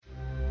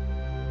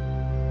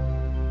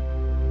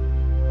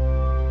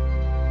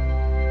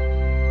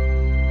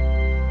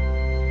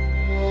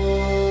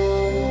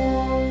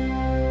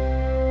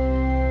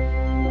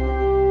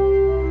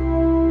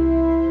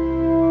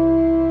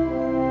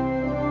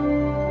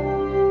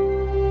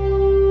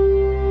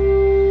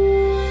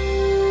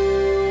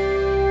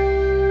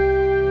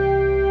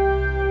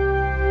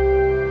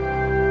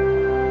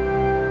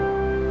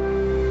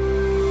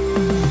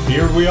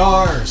Here we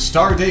are,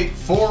 Stardate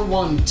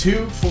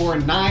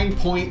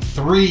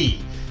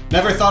 41249.3.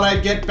 Never thought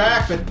I'd get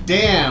back, but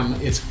damn,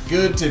 it's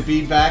good to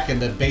be back in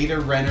the Beta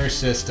Renner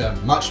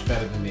system. Much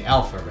better than the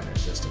Alpha Renner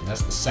system.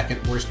 That's the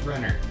second worst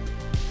Renner.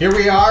 Here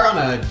we are on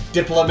a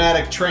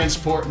diplomatic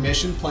transport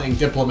mission, playing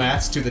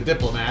diplomats to the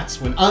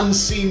diplomats, when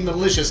unseen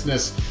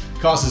maliciousness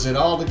causes it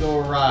all to go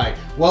awry.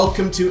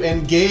 Welcome to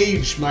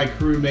Engage, my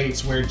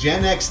crewmates, where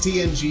Gen X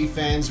TNG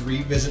fans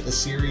revisit the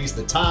series,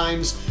 the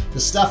times, the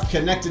stuff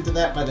connected to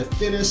that by the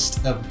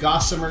thinnest of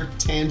gossamer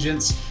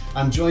tangents.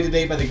 I'm joined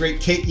today by the great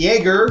Kate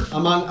Yeager,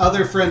 among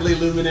other friendly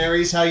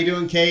luminaries. How you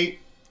doing, Kate?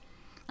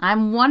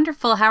 I'm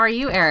wonderful. How are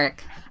you,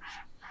 Eric?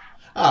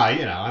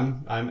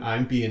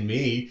 I'm being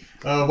me.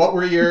 What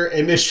were your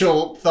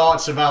initial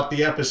thoughts about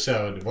the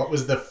episode? What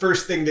was the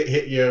first thing that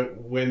hit you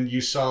when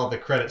you saw the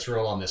credits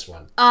roll on this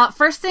one?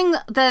 First thing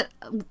that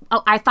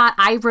I thought,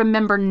 I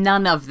remember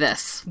none of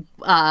this.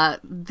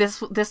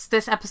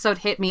 This episode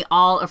hit me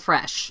all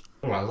afresh.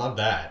 Oh, I love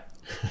that.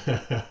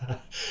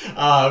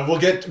 We'll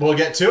get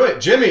to it.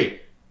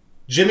 Jimmy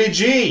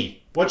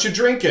G, what you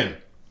drinking?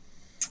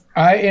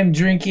 I am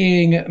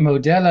drinking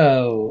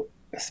Modelo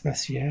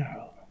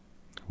Especial.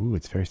 Ooh,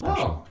 it's very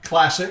special. Oh,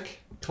 classic.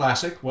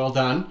 Well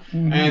done.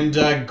 Mm-hmm.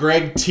 And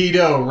Greg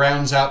Tito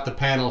rounds out the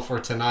panel for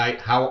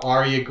tonight. How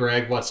are you,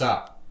 Greg? What's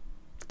up?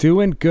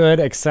 Doing good.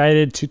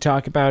 Excited to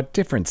talk about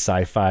different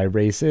sci-fi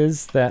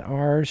races that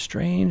are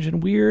strange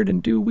and weird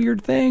and do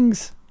weird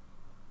things.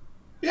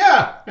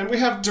 Yeah, and we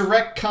have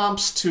direct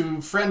comps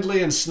to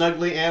friendly and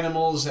snuggly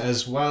animals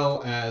as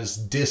well as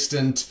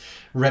distant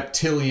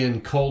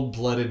reptilian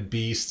cold-blooded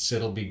beasts.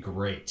 It'll be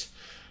great.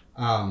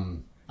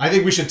 I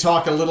think we should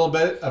talk a little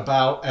bit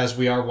about, as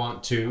we are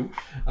wont to,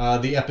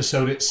 the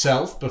episode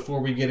itself.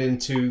 Before we get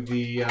into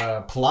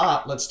the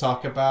plot, let's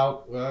talk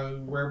about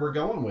where we're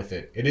going with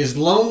it. It is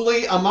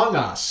Lonely Among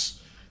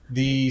Us,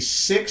 the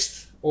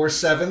 6th or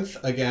 7th,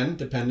 again,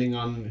 depending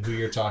on who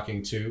you're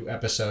talking to,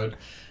 episode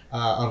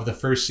of the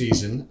first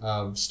season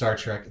of Star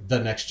Trek The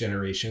Next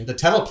Generation. The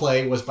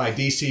teleplay was by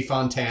DC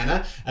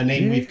Fontana, a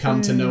name we've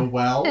come to know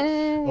well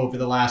over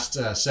the last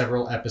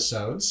several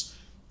episodes.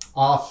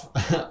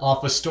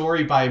 Off a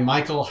story by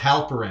Michael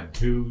Halperin,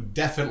 who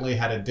definitely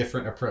had a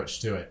different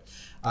approach to it,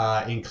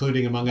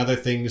 including, among other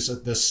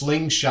things, the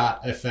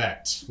slingshot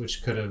effect,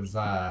 which could have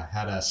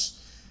had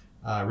us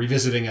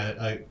revisiting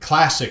a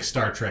classic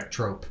Star Trek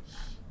trope.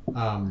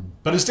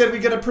 But instead we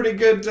get a pretty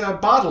good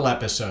bottle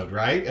episode,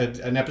 right?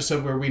 An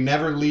episode where we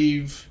never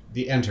leave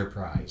the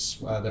Enterprise,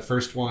 the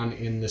first one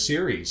in the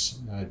series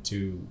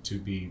to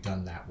be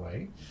done that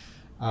way.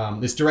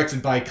 It's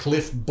directed by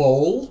Cliff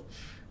Bole.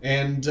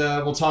 And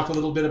we'll talk a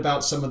little bit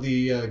about some of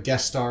the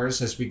guest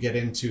stars as we get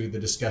into the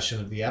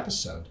discussion of the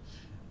episode.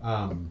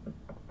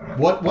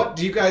 What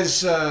do you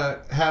guys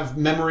have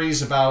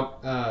memories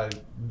about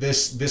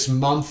this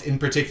month in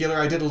particular?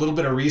 I did a little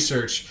bit of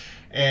research,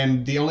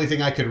 and the only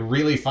thing I could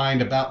really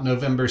find about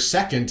November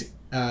 2nd,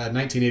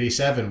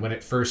 1987, when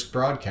it first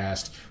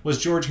broadcast, was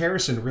George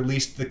Harrison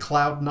released the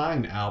Cloud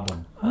 9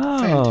 album. Oh.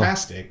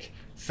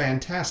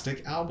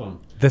 Fantastic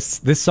album.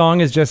 This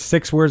song is just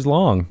 6 words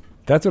long.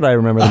 That's what I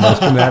remember the most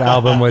from that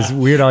album was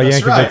Weird Al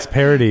Yankovic's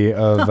parody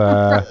of...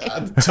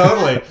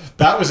 Totally.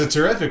 That was a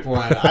terrific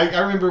one. I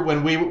remember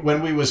when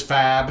we was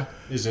Fab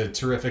is a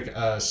terrific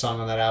song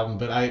on that album,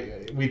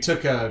 but we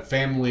took a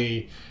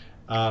family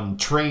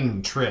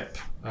train trip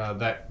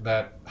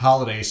that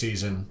holiday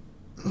season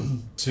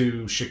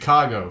to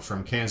Chicago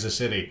from Kansas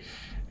City.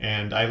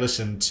 And I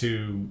listened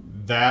to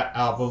that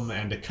album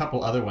and a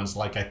couple other ones,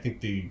 like I think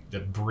the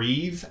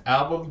Breathe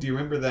album. Do you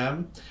remember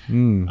them?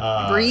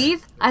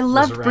 Breathe? I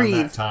loved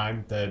Breathe. That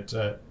time that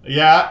So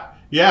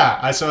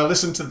I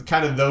listened to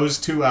kind of those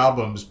two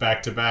albums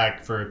back to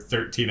back for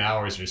 13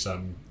 hours or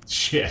some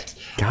shit.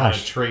 Gosh.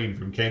 On a train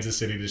from Kansas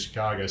City to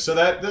Chicago. So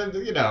that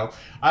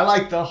I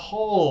like the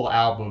whole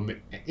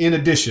album in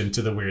addition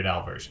to the Weird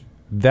Al version.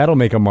 That'll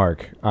make a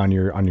mark on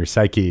your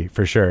psyche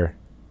for sure.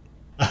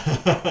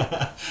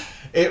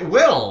 It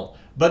will,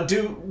 but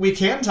we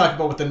can talk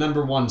about what the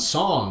number one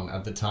song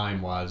of the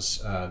time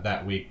was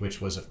that week,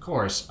 which was, of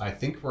course, I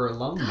Think We're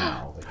Alone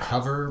Now, the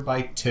cover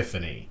by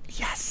Tiffany.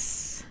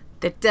 Yes.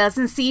 There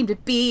doesn't seem to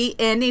be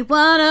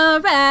anyone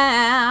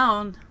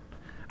around.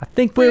 I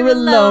think we're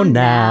alone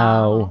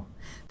now.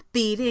 The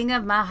beating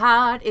of my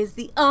heart is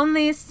the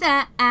only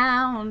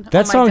sound.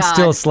 That song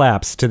still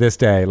slaps to this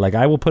day. Like,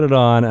 I will put it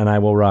on and I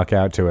will rock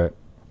out to it.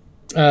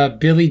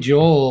 Billy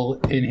Joel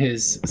and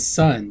his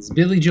sons.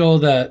 Billy Joel,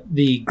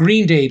 the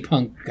Green Day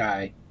punk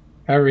guy,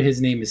 however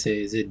his name is.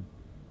 Is it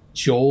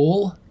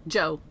Joel?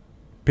 Joe.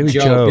 Billy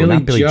Joe,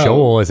 not Billy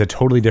Joel, is a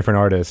totally different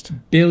artist.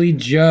 Billy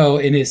Joe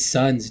and his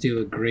sons do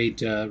a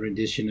great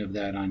rendition of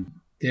that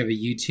they have a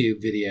YouTube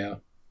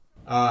video.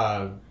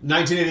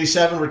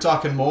 1987, we're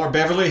talking more.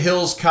 Beverly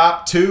Hills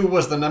Cop 2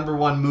 was the number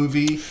one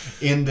movie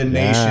in the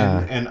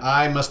nation, and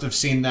I must have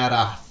seen that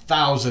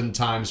 1,000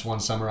 times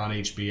one summer on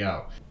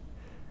HBO.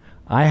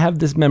 I have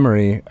this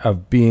memory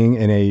of being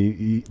in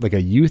a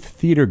youth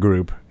theater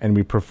group, and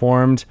we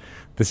performed.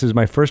 This is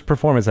my first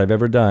performance I've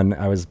ever done.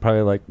 I was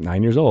probably like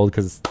 9 years old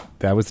because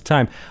That was the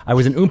time. I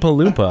was an Oompa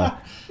Loompa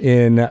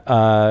in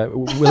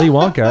Willy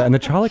Wonka and the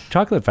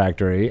Chocolate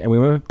Factory, and we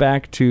went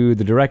back to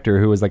the director,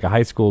 who was like a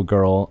high school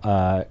girl.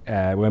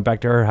 We went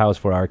back to her house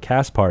for our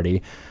cast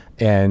party,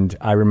 and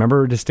I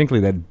remember distinctly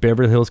that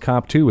Beverly Hills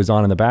Cop 2 was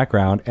on in the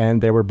background,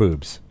 and there were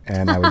boobs.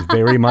 And I was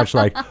very much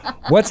like,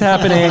 what's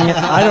happening?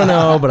 I don't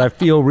know, but I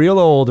feel real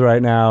old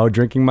right now,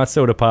 drinking my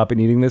soda pop and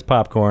eating this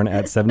popcorn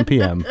at 7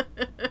 p.m.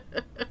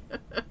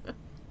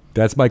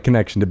 That's my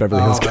connection to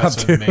Beverly Hills Cop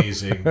 2. That's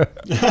amazing.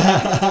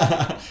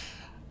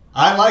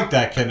 I like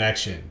that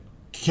connection.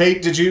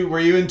 Kate, were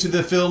you into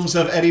the films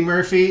of Eddie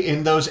Murphy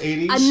in those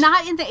 80s?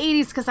 Not in the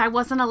 80s because I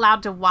wasn't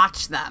allowed to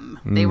watch them.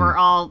 They were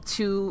all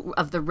too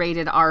of the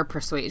rated R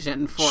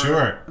persuasion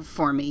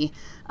for me.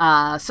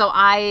 So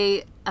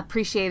I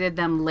appreciated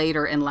them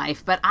later in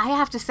life. But I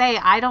have to say,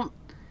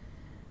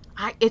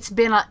 it's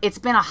been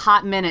a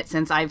hot minute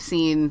since I've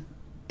seen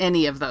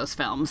any of those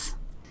films.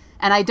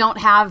 And I don't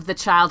have the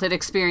childhood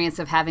experience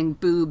of having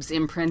boobs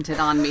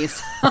imprinted on me,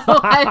 so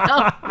I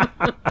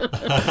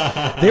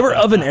don't. They were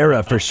of an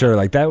era for sure.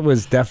 Like that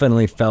was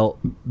definitely felt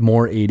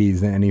more 80s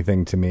than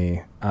anything to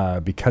me,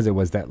 because it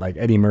was that like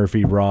Eddie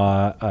Murphy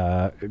raw,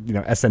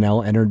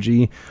 SNL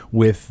energy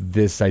with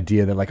this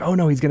idea that like, oh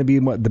no, he's going to be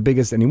the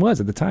biggest, and he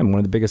was at the time one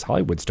of the biggest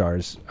Hollywood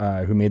stars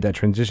who made that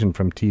transition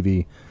from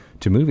TV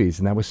to movies,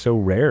 and that was so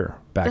rare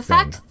back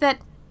then. The fact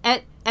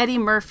that Eddie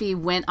Murphy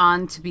went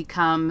on to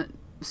become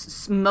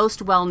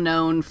most well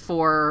known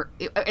for,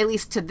 at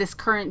least to this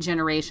current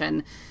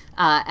generation,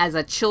 as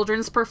a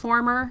children's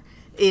performer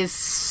is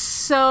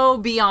so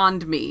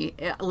beyond me.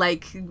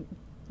 Like,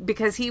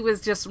 because he was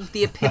just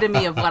the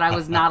epitome of what I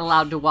was not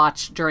allowed to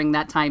watch during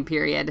that time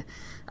period.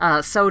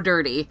 So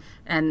dirty.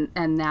 And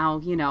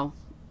now,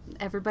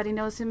 everybody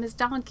knows him as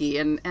Donkey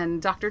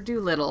and Dr.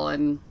 Dolittle,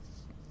 and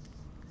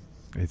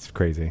it's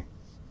crazy.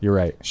 You're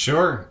right.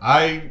 Sure.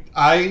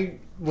 I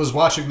was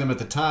watching them at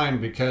the time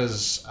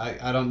because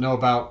I don't know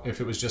about if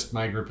it was just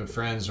my group of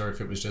friends or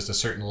if it was just a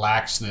certain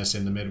laxness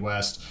in the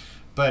Midwest.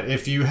 But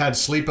if you had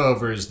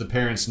sleepovers, the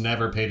parents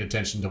never paid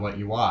attention to what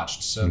you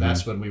watched. So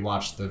that's when we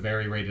watched the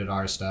very rated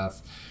R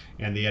stuff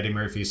and the Eddie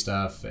Murphy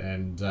stuff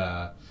and,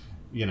 the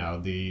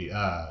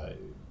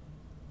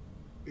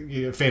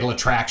Fatal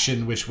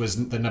Attraction, which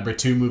was the number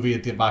 2 movie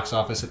at the box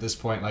office at this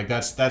point. Like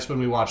that's when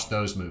we watched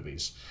those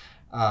movies.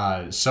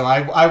 So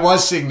I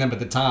was seeing them at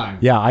the time.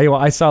 Yeah,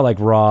 I saw like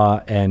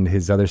Raw and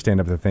his other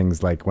stand-up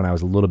things like when I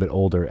was a little bit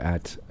older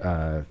at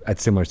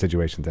similar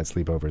situations, at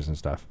sleepovers and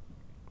stuff.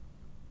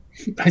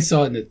 I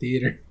saw it in the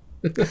theater.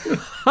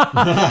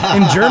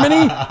 In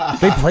Germany?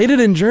 They played it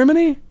in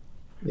Germany?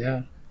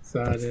 Yeah,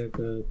 saw it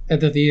at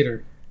the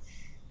theater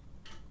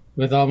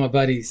with all my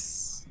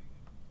buddies.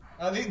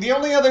 The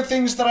only other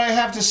things that I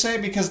have to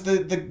say, because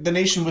the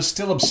nation was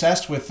still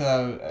obsessed with,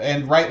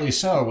 and rightly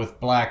so, with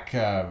Black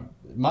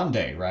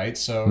Monday, right?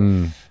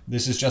 So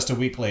this is just a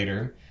week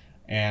later,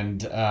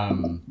 and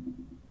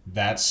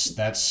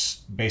that's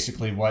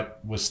basically what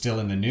was still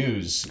in the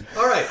news.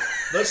 All right,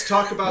 let's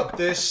talk about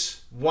this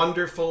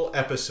wonderful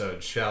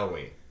episode, shall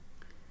we?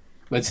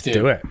 Let's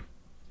do it.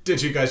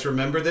 Did you guys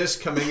remember this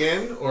coming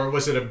in, or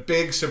was it a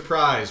big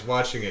surprise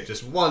watching it?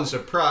 Just one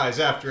surprise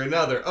after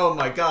another. Oh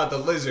my God, the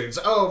lizards.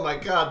 Oh my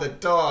God, the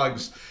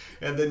dogs.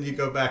 And then you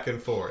go back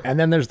and forth. And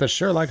then there's the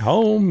Sherlock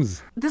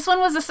Holmes. This one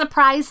was a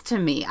surprise to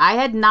me. I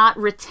had not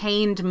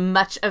retained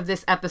much of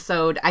this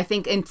episode, I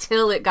think,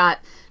 until it got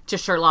to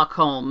Sherlock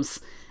Holmes.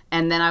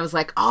 And then I was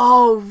like,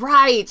 oh,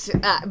 right.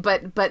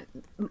 But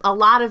a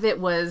lot of it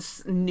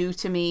was new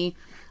to me.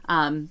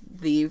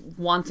 The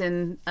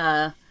wanton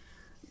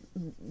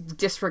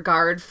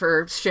disregard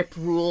for ship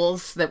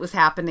rules that was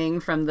happening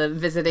from the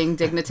visiting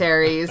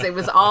dignitaries. It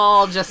was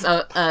all just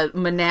a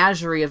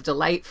menagerie of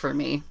delight for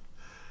me.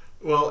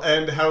 Well,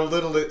 and how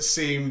little it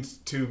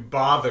seemed to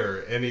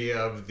bother any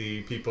of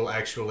the people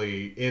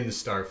actually in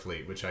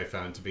Starfleet, which I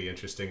found to be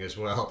interesting as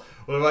well.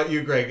 What about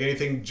you, Greg?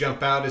 Anything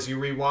jump out as you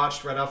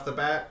rewatched right off the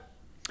bat?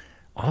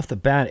 Off the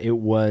bat, it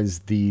was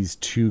these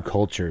two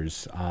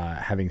cultures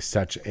having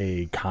such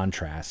a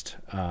contrast,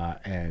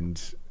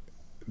 and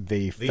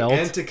they felt... The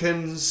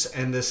Antikins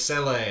and the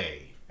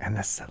Selay. And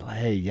the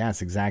Selay,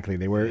 yes, exactly.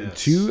 They were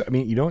two... I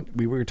mean,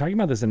 we were talking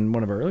about this in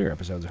one of our earlier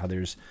episodes, how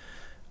there's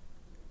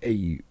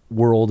a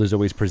world is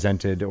always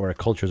presented, or a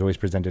culture is always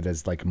presented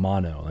as like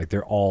mono, like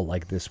they're all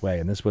like this way.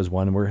 And this was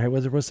one where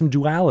there was some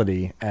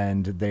duality,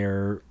 and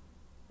their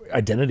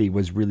identity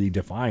was really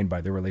defined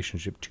by their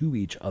relationship to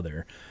each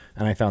other.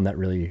 And I found that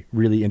really,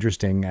 really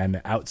interesting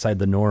and outside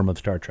the norm of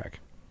Star Trek.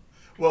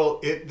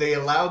 Well, they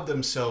allowed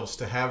themselves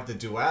to have the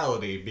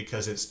duality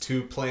because it's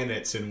two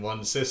planets in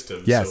one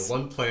system. Yes. So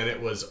one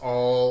planet was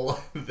all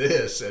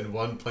this, and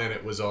one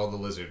planet was all the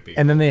lizard people.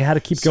 And then they had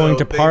to keep going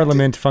to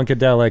Parliament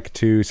Funkadelic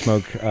to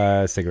smoke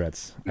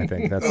cigarettes. I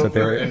think that's what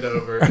they were. Over and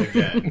over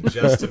again,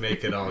 just to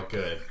make it all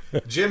good.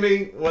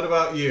 Jimmy, what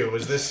about you?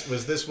 Was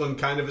this one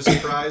kind of a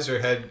surprise, or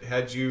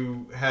had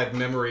you had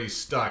memory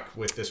stuck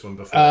with this one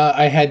before?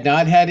 I had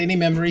not had any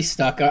memory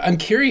stuck. I'm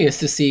curious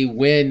to see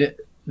when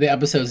the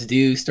episodes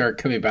do start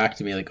coming back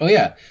to me. Like, oh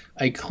yeah,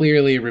 I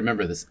clearly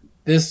remember this.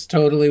 This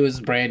totally was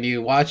brand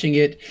new watching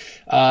it.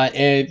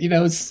 And,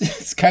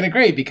 it's kind of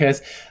great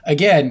because,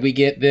 again, we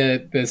get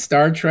the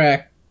Star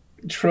Trek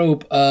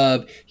trope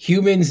of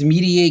humans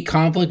mediate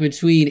conflict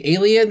between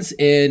aliens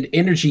and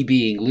energy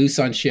being loose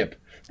on ship.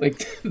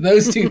 Like,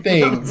 those two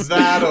things.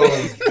 that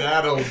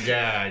old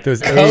gag.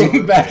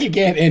 Come back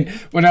again. And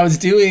when I was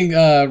doing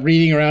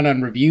reading around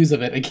on reviews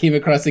of it, I came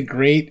across a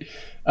great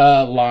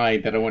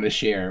line that I want to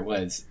share.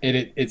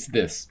 It's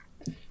this: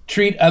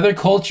 treat other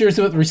cultures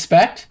with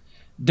respect.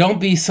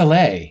 Don't be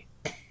Soleil.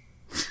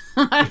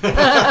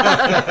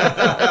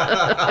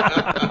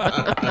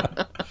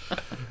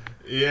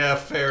 Yeah,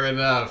 fair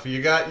enough.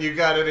 You got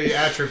any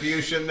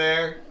attribution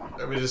there?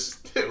 I mean,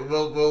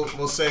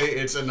 we'll say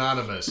it's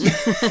anonymous.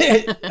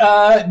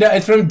 No,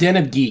 it's from Den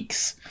of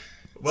Geeks.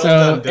 Well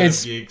done, Den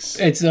of Geeks.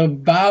 It's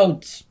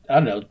about, I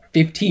don't know,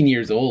 15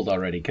 years old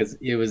already because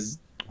it was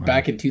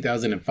back in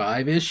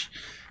 2005-ish.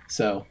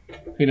 So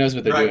who knows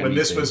what they're doing. Right, when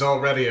this was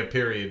already a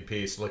period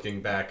piece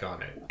looking back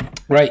on it.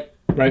 Right.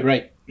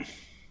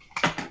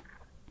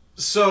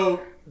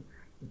 So,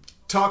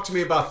 talk to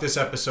me about this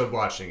episode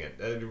watching it.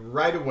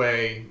 Right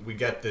away, we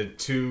get the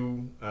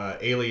two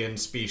alien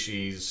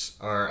species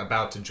are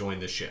about to join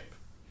the ship,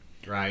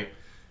 right?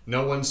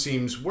 No one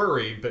seems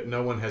worried, but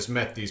no one has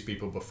met these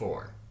people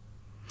before.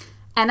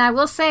 And I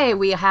will say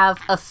we have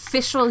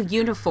official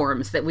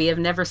uniforms that we have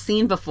never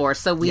seen before,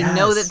 so we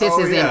know that this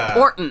is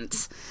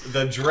important.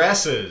 The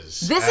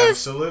dresses.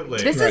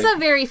 Absolutely. This is a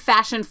very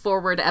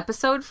fashion-forward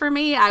episode for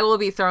me. I will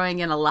be throwing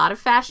in a lot of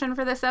fashion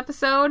for this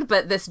episode,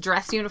 but this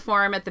dress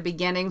uniform at the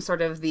beginning,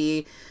 sort of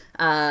the,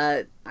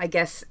 I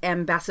guess,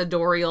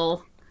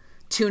 ambassadorial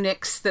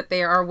tunics that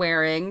they are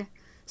wearing,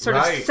 sort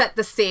of set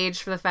the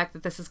stage for the fact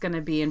that this is going to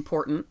be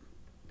important.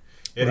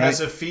 It has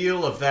a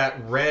feel of that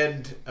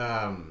red...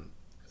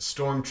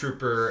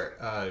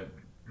 stormtrooper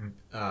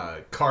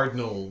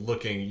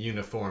cardinal-looking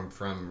uniform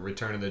from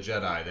Return of the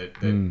Jedi that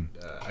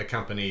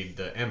accompanied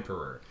the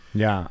Emperor.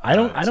 Yeah, I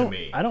don't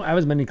have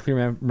as many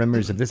clear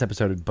memories of this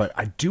episode, but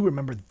I do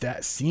remember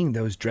that seeing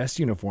those dress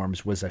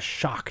uniforms was a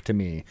shock to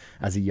me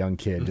as a young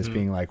kid, just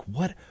being like,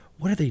 what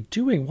are they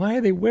doing? Why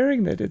are they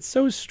wearing that? It's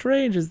so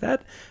strange. Is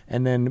that?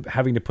 And then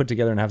having to put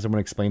together and have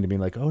someone explain to me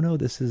like, oh no,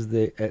 this is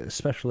the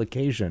special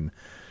occasion.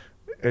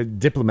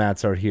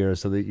 Diplomats are here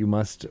so that you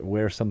must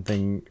wear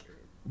something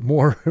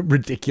more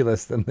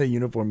ridiculous than the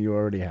uniform you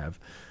already have.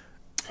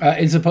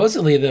 And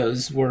supposedly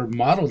those were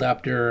modeled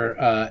after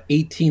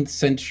 18th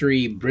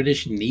century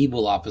British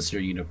naval officer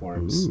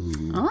uniforms.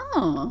 Ooh.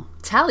 Oh,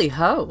 tally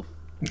ho.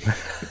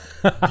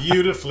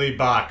 Beautifully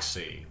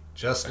boxy,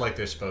 just like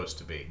they're supposed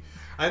to be.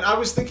 And I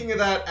was thinking of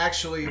that,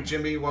 actually,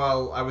 Jimmy,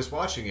 while I was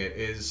watching it,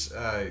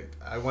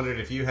 I wondered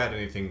if you had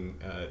anything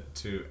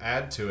to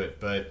add to it,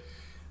 but...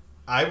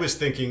 I was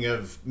thinking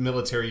of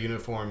military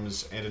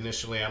uniforms, and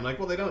initially I'm like,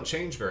 well, they don't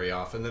change very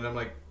often. Then I'm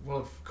like, well,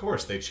 of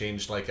course they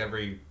change like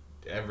every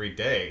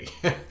day,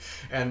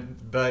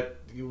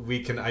 but we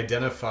can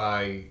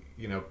identify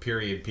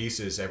period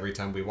pieces every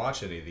time we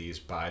watch any of these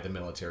by the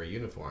military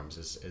uniforms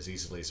as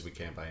easily as we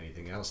can by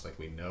anything else. Like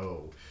we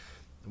know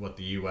what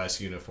the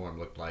U.S. uniform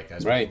looked like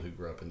as people who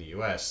grew up in the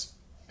U.S.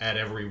 at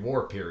every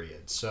war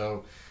period.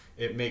 So.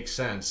 It makes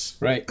sense.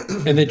 Right.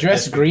 And the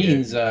dress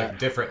greens... a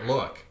different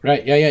look.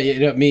 Right.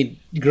 Yeah. I mean,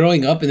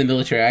 growing up in the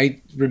military, I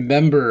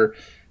remember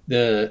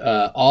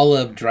the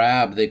olive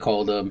drab, they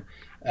called them.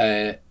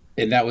 And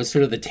that was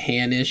sort of the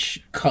tannish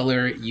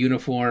color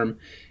uniform.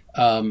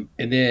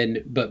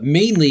 But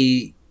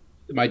mainly,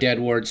 my dad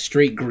wore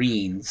straight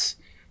greens.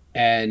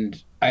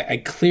 And I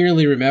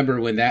clearly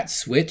remember when that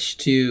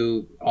switched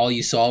to all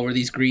you saw were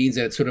these greens.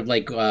 And it's sort of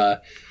like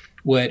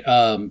what...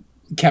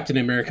 Captain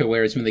America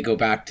wears when they go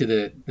back to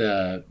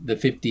the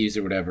 50s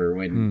or whatever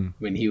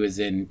when he was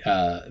in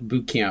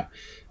boot camp,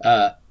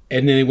 and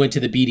then they went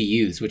to the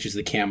BDUs, which is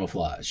the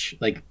camouflage.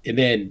 And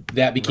then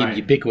that became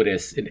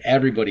ubiquitous, and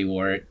everybody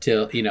wore it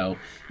till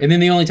And then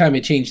the only time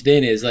it changed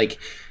then is like,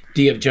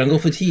 do you have jungle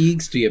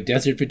fatigues? Do you have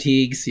desert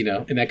fatigues?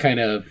 And that kind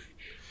of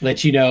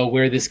lets you know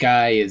where this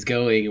guy is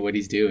going and what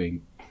he's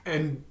doing.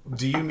 And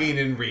do you mean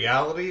in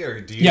reality, or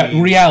do you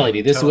mean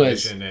reality? This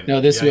was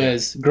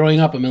was growing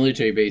up on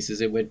military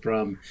bases. It went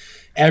from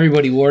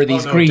everybody wore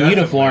these green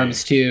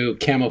uniforms to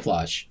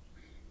camouflage.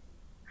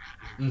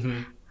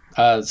 Mm-hmm.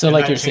 So and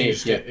like you're saying,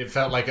 it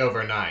felt like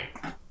overnight.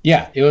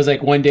 Yeah, it was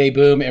like one day,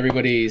 boom,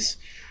 everybody's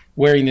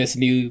wearing this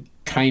new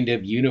kind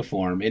of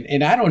uniform,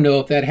 and I don't know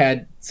if that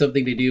had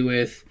something to do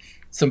with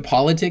some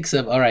politics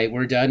of all right,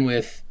 we're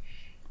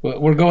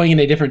going in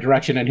a different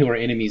direction on who our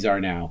enemies are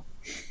now.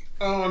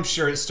 Oh, I'm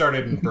sure it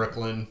started in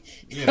Brooklyn.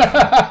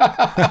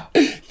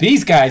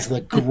 These guys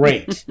look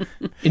great.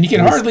 And you can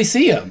hardly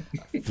see them.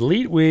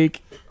 Fleet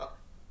Week.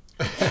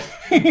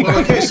 Well,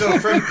 okay, so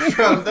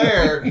from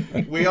there,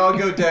 we all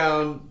go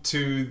down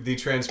to the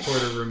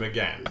transporter room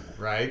again,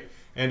 right?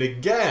 And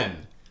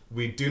again,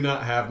 we do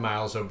not have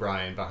Miles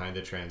O'Brien behind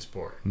the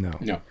transport. No.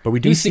 But we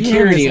do He's see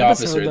security him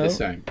officer this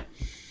time.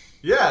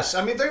 Yes,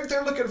 I mean,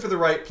 they're looking for the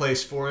right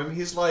place for him.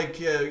 He's like,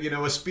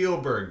 a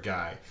Spielberg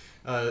guy.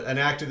 an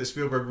actor that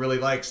Spielberg really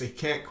likes. He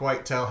can't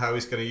quite tell how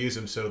he's going to use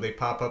him, so they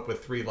pop up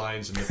with 3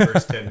 lines in the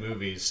first 10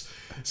 movies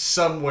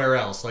somewhere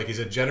else. Like he's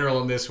a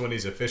general in this one,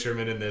 he's a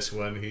fisherman in this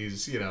one.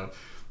 He's,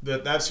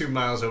 that's who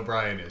Miles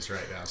O'Brien is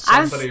right now.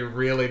 Somebody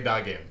really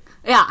dug him.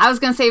 Yeah, I was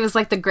going to say it was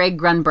like the Greg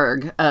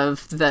Grunberg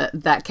of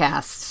that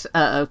cast,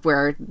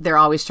 where they're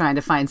always trying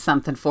to find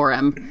something for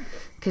him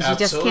because you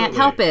just can't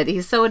help it.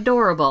 He's so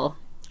adorable.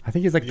 I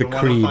think he's like you the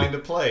Creed. Find a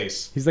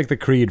place. He's like the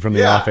Creed from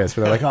The Office,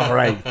 where they're like, "All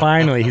right,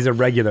 finally, he's a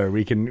regular.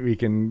 We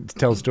can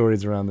tell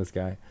stories around this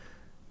guy."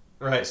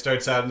 Right,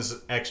 starts out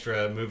as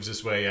extra, moves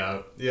his way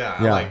up. Yeah,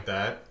 I like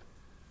that.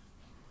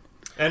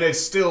 And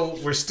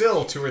we're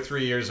still 2 or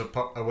 3 years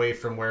away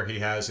from where he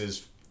has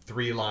his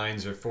 3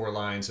 lines or 4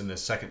 lines in the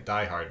second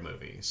Die Hard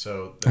movie.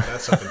 So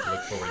that's something to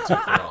look forward to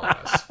for all of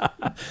us.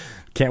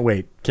 Can't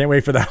wait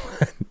for that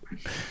one.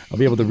 I'll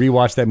be able to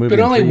rewatch that movie.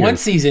 But only one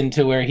season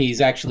to where he's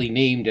actually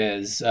named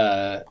as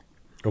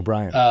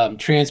O'Brien,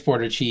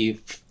 Transporter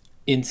Chief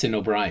Ensign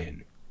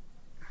O'Brien,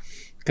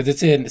 because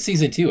it's in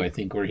season 2, I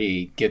think, where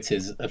he gets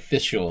his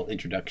official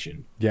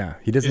introduction. Yeah,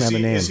 he doesn't have a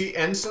name. Is he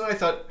Ensign? I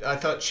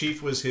thought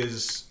Chief was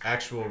his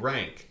actual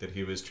rank. That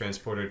he was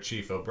Transporter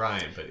Chief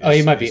O'Brien. But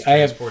he might be.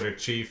 Transporter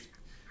Chief.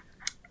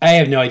 I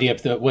have no idea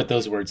what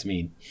those words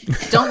mean.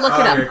 Don't look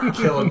it up. You're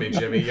killing me,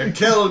 Jimmy. You're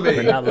killing me.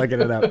 We're not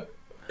looking it up.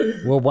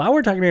 Well, while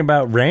we're talking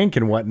about rank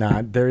and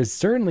whatnot, there is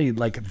certainly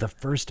like the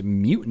first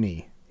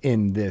mutiny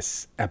in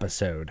this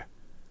episode.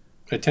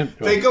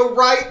 They go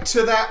right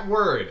to that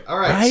word. All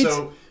right,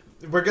 so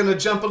we're going to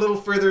jump a little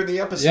further in the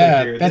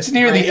episode here. That's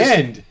near the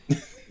end.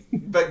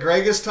 But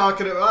Greg is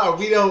talking about,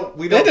 we don't.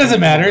 That doesn't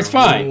matter. It's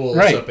fine.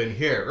 Right. Up in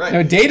here, right?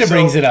 No, Data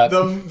brings it up.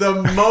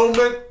 The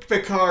moment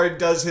Picard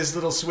does his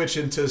little switch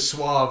into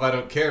suave, I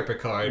don't care,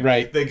 Picard.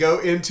 Right. They go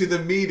into the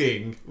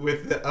meeting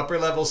with the upper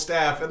level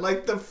staff, and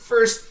like the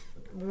first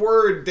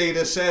word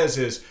Data says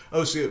is,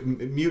 so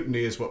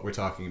mutiny is what we're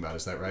talking about.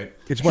 Is that right?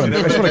 I just want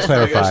to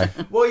clarify.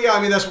 Well, yeah,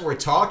 I mean, that's what we're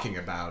talking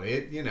about.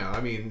 He'd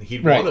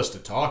want us to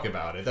talk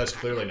about it. That's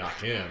clearly not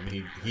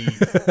him.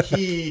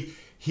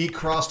 He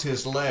crossed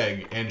his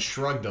leg and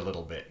shrugged a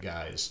little bit,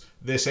 guys.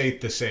 This ain't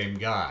the same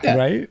guy. Yeah.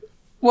 Right?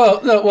 Well,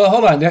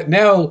 hold on.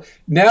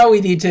 Now we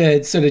need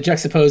to sort of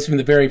juxtapose from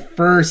the very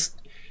first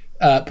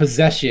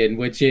possession,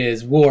 which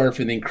is Worf,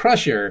 and then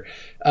Crusher,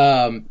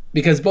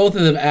 because both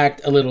of them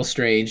act a little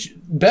strange.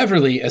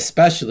 Beverly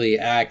especially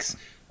acts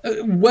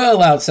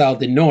well outside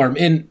the norm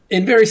and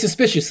very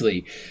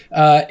suspiciously.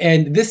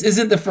 And this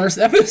isn't the first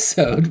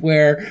episode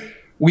where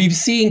we've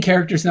seen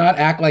characters not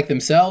act like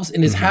themselves,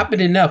 and it's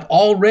happened enough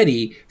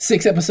already,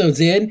 6 episodes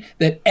in,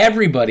 that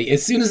everybody,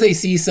 as soon as they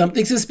see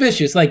something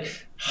suspicious, like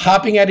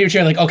hopping out of your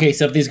chair, like, okay,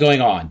 something's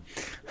going on.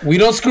 We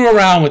don't screw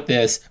around with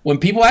this. When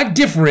people act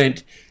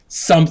different,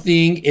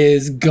 something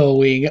is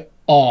going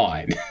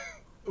on.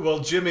 Well,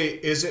 Jimmy,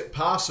 is it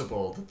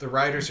possible that the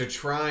writers are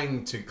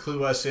trying to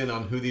clue us in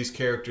on who these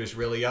characters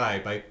really are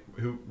by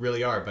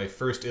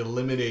first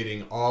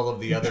eliminating all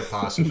of the other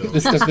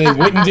possibilities? The stuff they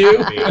wouldn't do?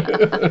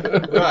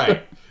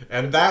 Right.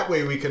 And that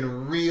way we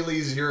can really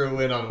zero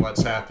in on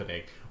what's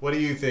happening. What do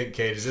you think,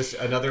 Kate? Is this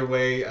another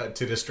way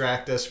to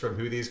distract us from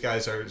who these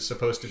guys are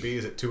supposed to be?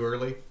 Is it too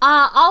early?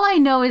 All I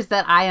know is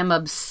that I am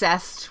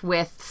obsessed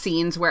with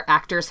scenes where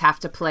actors have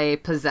to play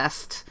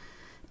possessed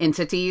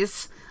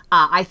entities.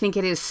 I think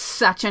it is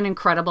such an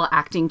incredible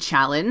acting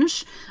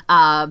challenge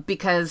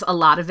because a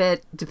lot of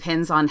it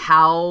depends on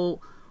how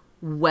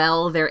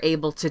well they're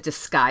able to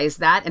disguise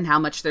that and how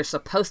much they're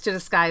supposed to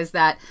disguise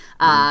that.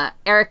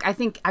 Eric, I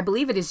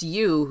believe it is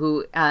you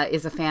who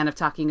is a fan of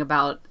talking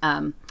about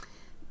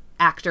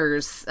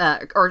characters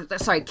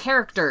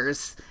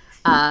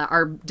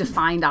are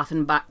defined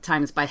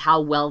oftentimes by how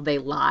well they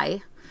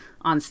lie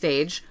on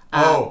stage.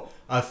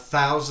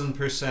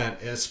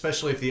 1,000%.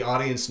 Especially if the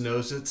audience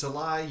knows it's a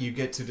lie, you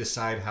get to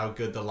decide how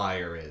good the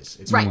liar is.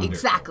 It's right,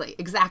 wonderful.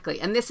 Exactly.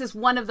 And this is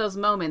one of those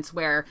moments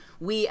where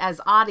we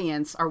as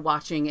audience are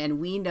watching and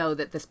we know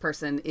that this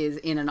person is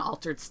in an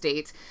altered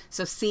state.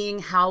 So seeing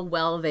how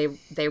well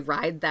they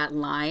ride that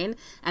line,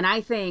 and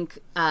I think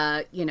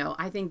I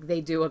think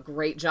they do a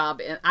great job.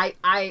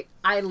 I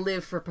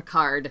live for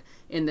Picard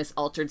in this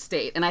altered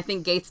state, and I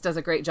think Gates does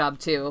a great job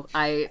too.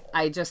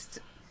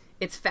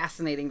 It's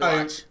fascinating to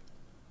watch.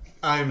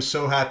 I'm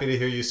so happy to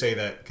hear you say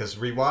that, because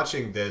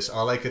rewatching this,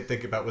 all I could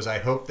think about was I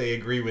hope they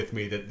agree with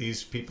me that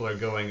these people are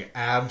going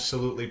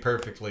absolutely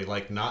perfectly,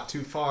 like not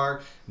too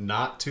far,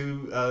 not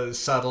too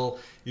subtle.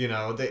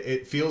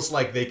 It feels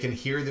like they can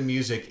hear the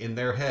music in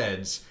their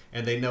heads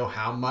and they know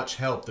how much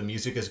help the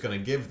music is going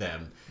to give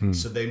them.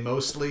 So they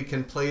mostly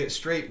can play it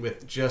straight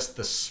with just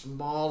the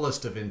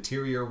smallest of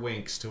interior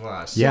winks to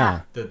us.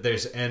 Yeah. That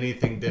there's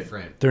anything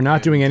different. They're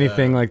not doing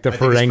anything like the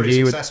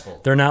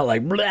Ferengi. They're not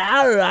like,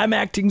 I'm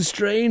acting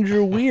strange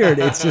or weird.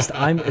 It's just,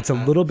 it's a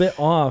little bit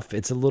off.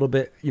 It's a little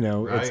bit,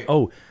 right.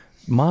 It's,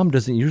 Mom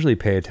doesn't usually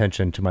pay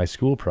attention to my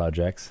school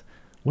projects.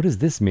 What does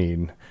this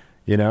mean?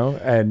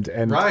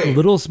 And right.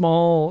 Little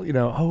small,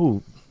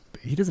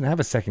 he doesn't have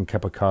a second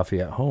cup of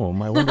coffee at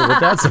home. I wonder what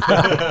that's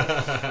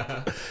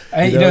about.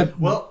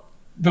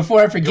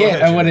 Before I forget,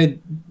 ahead, I want Jimmy.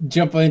 to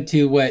jump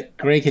into what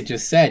Greg had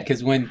just said,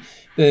 because when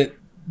the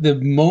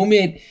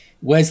moment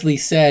Wesley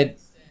said,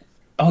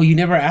 "Oh, you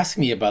never asked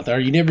me about that, or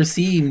you never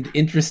seemed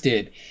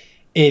interested,"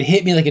 it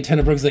hit me like a ton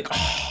of bricks. Like,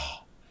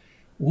 oh,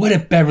 what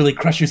if Beverly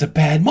Crusher's a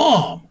bad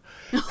mom?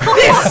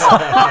 This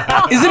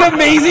is an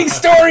amazing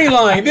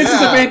storyline. This is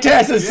a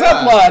fantastic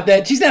subplot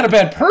that she's not a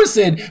bad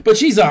person, but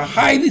she's a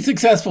highly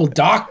successful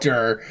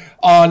doctor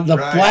on the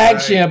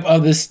flagship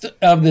of the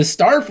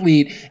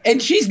Starfleet,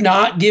 and she's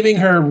not giving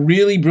her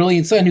really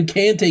brilliant son who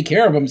can take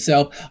care of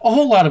himself a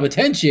whole lot of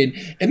attention.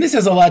 And this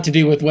has a lot to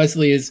do with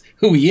Wesley is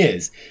who he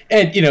is,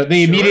 and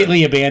they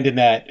immediately abandoned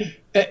that.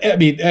 I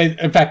mean,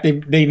 in fact,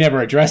 they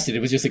never addressed it. It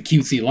was just a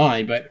cutesy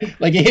line, but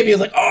like it hit me. I was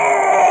like,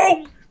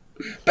 oh.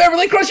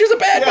 Beverly Crusher's a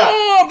bad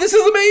mom. This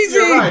is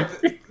amazing. You're right.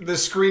 The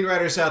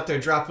screenwriters out there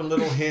dropping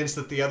little hints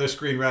that the other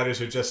screenwriters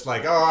are just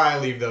like, oh, I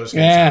leave those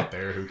hints out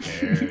there. Who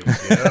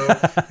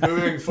cares?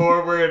 Moving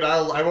forward,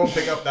 I won't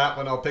pick up that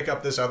one. I'll pick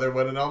up this other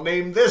one, and I'll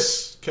name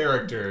this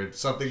character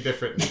something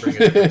different and bring a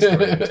different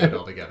story into it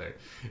altogether.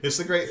 It's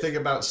the great thing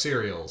about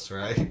serials,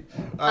 right?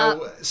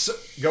 So,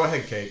 go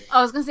ahead, Kate.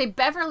 I was going to say,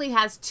 Beverly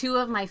has two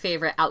of my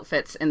favorite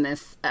outfits in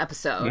this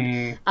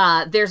episode.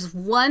 There's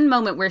one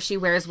moment where she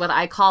wears what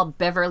I call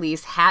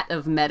Beverly's hat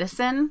of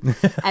medicine.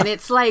 And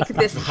it's like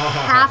this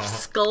half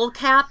skull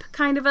cap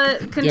kind of a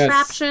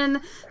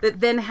contraption that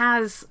then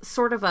has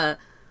sort of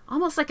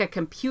almost like a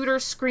computer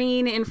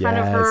screen in front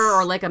of her,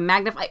 or like a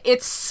magnify.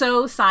 It's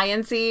so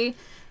science-y.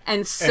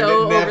 And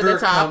so over the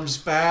top. Comes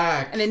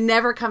back. And it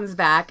never comes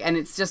back, and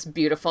it's just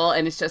beautiful,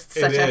 and it's just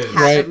such a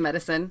hat of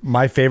medicine.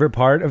 My favorite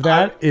part of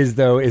that is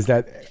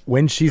that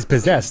when she's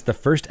possessed, the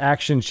first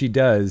action she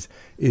does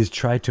is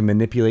try to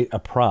manipulate a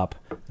prop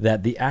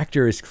that the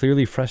actor is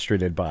clearly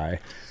frustrated by.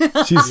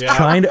 She's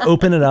trying to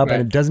open it up,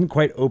 and it doesn't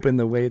quite open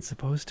the way it's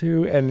supposed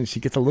to, and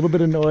she gets a little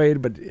bit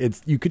annoyed, but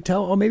you could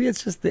tell, maybe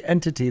it's just the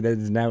entity that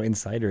is now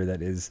inside her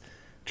that is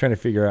trying to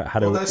figure out how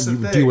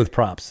to deal with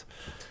props.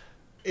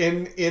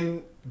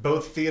 In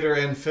both theater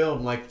and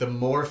film, like, the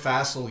more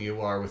facile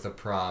you are with a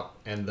prop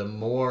and the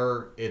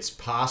more it's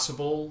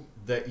possible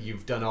that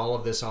you've done all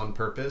of this on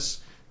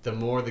purpose, the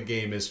more the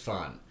game is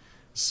fun.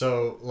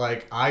 So,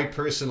 like, I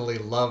personally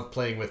love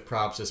playing with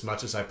props as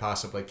much as I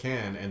possibly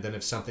can, and then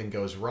if something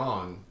goes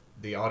wrong,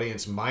 the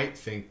audience might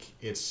think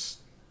it's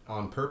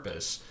on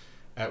purpose,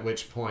 at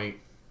which point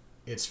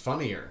it's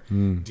funnier.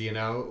 Do you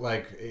know?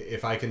 Like,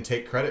 if I can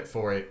take credit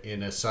for it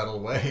in a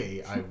subtle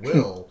way, I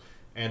will.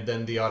 And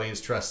then the audience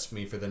trusts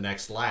me for the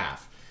next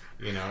laugh,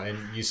 and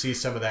you see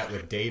some of that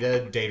with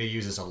Data. Data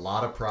uses a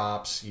lot of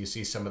props. You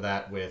see some of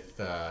that with,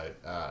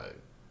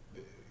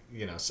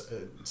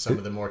 some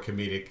of the more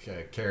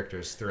comedic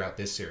characters throughout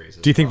this series.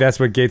 Do you think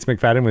that's what Gates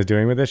McFadden was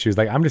doing with this? She was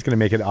like, I'm just going to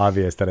make it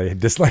obvious that I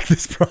dislike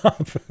this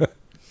prop.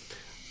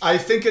 I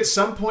think at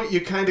some point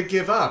you kind of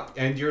give up,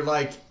 and you're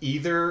like,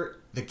 either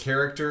the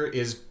character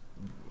is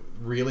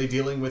really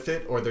dealing with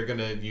it, or they're going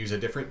to use a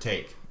different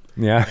take.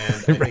 Yeah, and I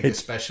think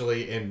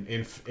especially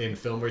in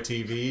film or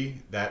TV,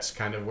 that's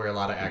kind of where a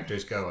lot of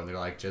actors go, and they're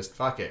like, just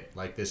fuck it.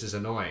 Like, this is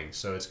annoying,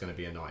 so it's going to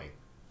be annoying.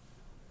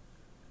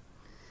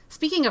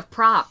 Speaking of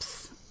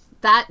props,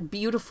 that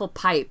beautiful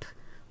pipe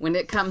when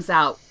it comes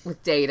out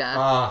with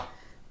Data,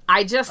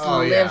 I just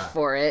live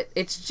for it.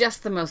 It's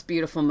just the most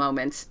beautiful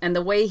moment, and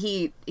the way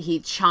he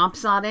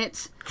chomps on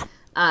it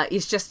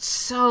is just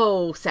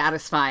so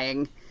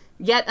satisfying.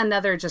 Yet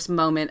another just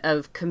moment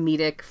of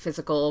comedic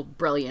physical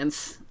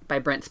brilliance by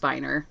Brent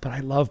Spiner. But I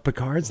love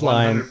Picard's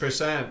line.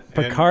 100%.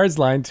 Picard's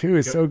line too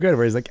is so good,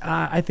 where he's like,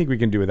 I think we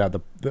can do without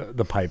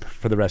the pipe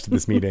for the rest of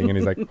this meeting. And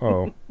he's like,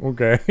 oh,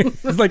 okay.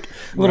 It's like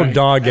a little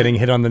dog getting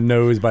hit on the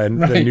nose by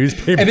the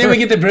newspaper. And then we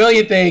get the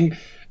brilliant thing.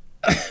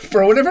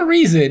 For whatever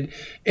reason,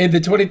 in the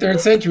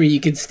 23rd century, you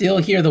can still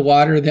hear the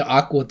water in the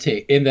aqua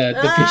tank, in the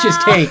fish's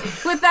tank,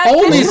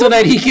 only so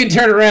that he can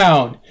turn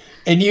around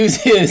and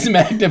use his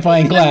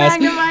magnifying glass.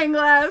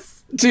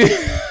 To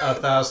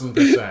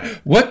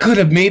 1,000%. What could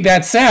have made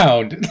that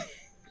sound?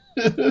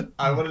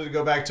 I wanted to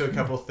go back to a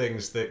couple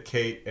things that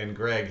Kate and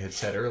Greg had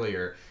said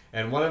earlier,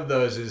 and one of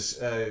those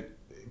is,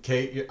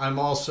 Kate, I'm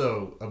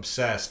also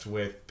obsessed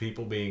with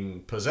people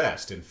being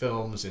possessed in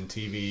films and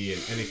TV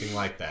and anything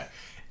like that.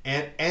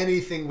 And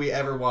anything we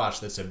ever watch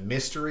that's a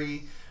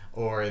mystery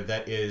or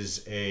that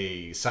is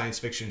a science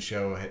fiction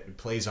show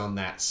plays on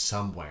that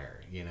somewhere,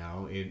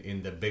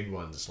 in the big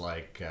ones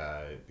like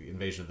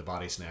Invasion of the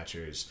Body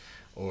Snatchers,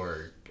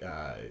 or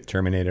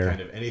Terminator,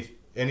 kind of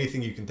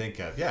anything you can think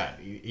of. Yeah,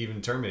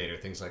 even Terminator,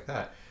 things like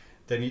that.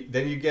 Then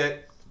you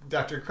get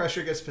Dr.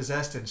 Crusher gets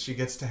possessed, and she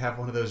gets to have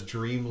one of those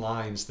dream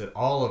lines that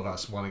all of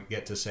us want to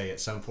get to say at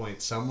some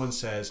point. Someone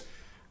says,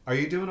 "Are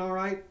you doing all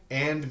right?"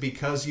 And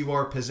because you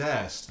are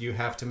possessed, you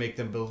have to make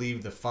them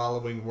believe the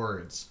following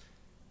words.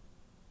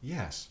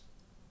 Yes.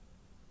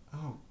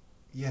 Oh,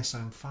 yes,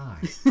 I'm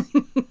fine.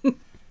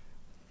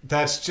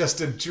 That's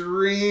just a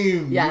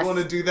dream. Yes. You want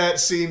to do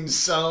that scene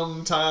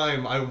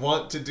sometime. I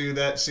want to do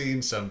that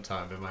scene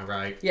sometime. Am I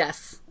right?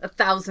 Yes.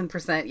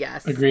 1,000%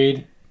 yes.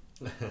 Agreed.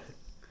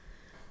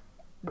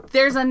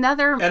 There's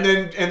another... And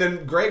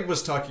then Greg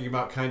was talking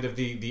about kind of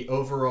the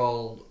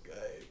overall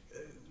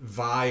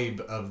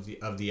vibe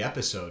of the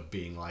episode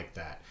being like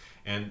that.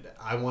 And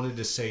I wanted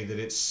to say that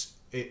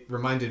it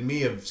reminded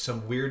me of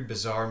some weird,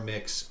 bizarre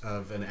mix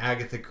of an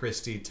Agatha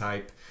Christie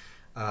type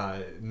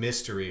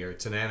mystery, or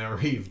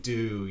Tananarive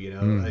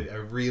Due,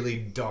 a really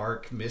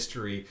dark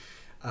mystery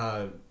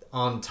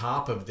on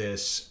top of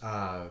this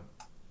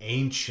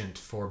ancient,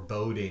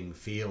 foreboding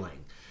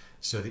feeling,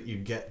 so that you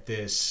get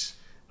this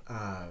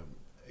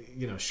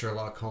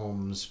Sherlock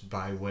Holmes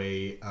by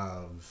way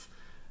of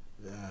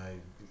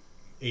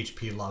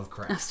H.P.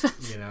 Lovecraft,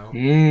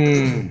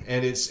 and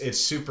it's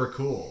super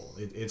cool.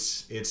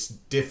 It's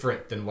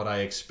different than what I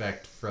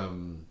expect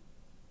from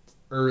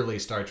early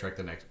Star Trek: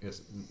 The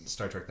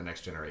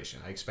Next Generation.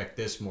 I expect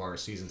this more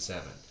season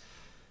 7.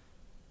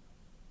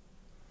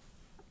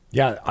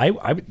 Yeah,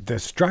 the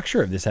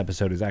structure of this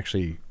episode is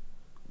actually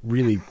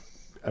really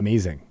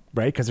amazing,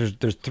 right? Because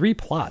there's 3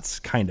 plots,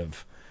 kind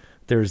of.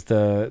 There's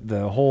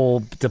the whole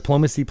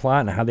diplomacy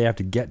plot and how they have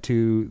to get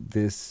to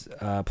this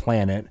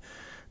planet.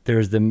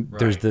 There's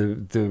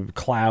the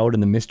cloud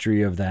and the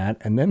mystery of that,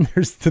 and then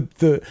there's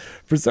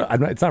it's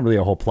not really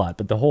a whole plot,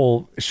 but the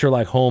whole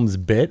Sherlock Holmes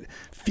bit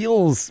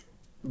feels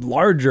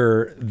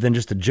larger than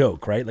just a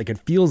joke, right? Like, it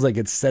feels like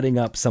it's setting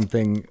up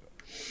something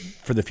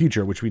for the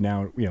future, which we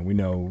now we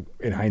know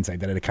in hindsight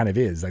that it kind of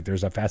is. Like,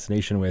 there's a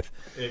fascination with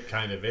it.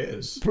 Kind of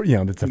is.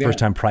 That's the first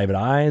time private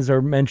eyes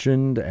are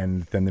mentioned,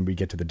 and then we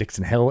get to the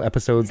Dixon Hill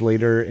episodes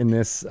later in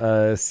this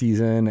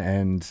season,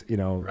 and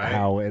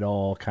how it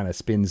all kind of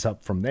spins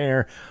up from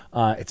there.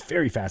 It's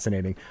very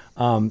fascinating.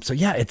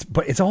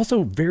 But it's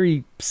also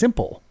very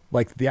simple.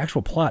 Like, the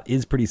actual plot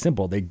is pretty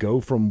simple. They go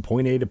from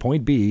point A to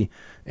point B,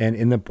 and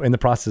in the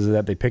process of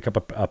that, they pick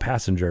up a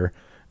passenger.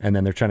 And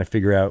then they're trying to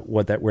figure out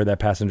where that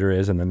passenger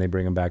is, and then they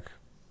bring him back,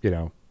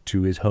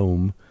 to his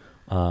home,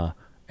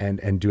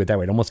 and do it that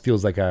way. It almost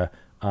feels like a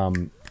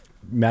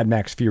Mad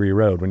Max Fury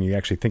Road. When you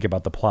actually think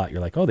about the plot,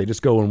 you're like, oh, they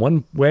just go in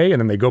one way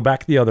and then they go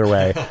back the other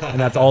way, and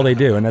that's all they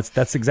do. And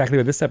that's exactly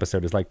what this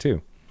episode is like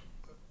too.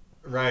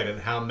 Right,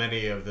 and how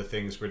many of the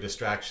things were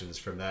distractions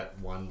from that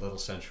one little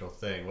central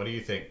thing? What do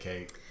you think,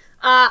 Kate?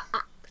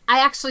 I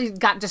actually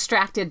got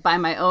distracted by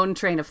my own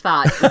train of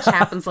thought, which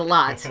happens a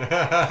lot.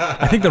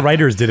 I think the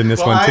writers did in this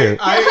one too.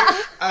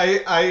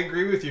 I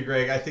agree with you,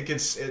 Greg. I think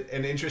it's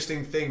an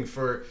interesting thing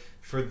for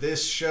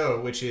this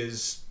show, which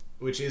is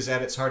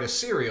at its heart a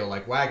serial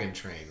like Wagon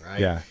Train,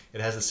 right? Yeah.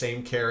 It has the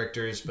same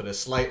characters, but a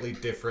slightly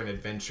different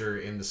adventure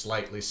in the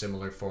slightly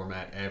similar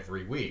format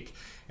every week.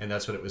 And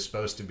that's what it was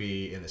supposed to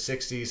be in the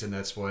 60s, and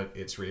that's what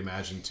it's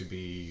reimagined to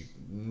be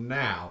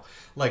now.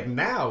 Like,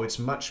 now it's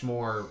much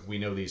more, we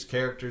know these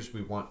characters,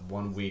 we want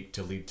one week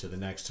to lead to the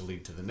next,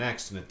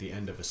 and at the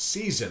end of a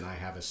season I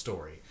have a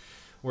story.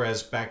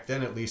 Whereas back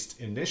then, at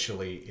least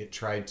initially, it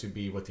tried to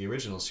be what the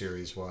original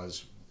series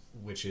was,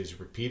 which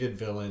is repeated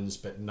villains,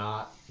 but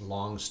not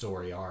long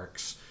story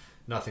arcs,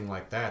 nothing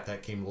like that.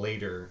 That came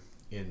later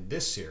in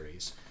this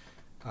series.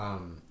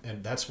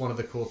 And that's one of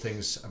the cool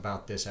things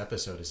about this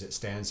episode, is it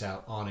stands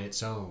out on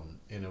its own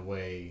in a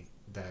way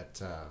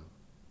that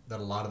a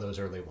lot of those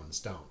early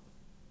ones don't.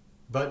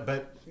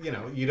 But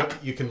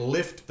you can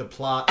lift the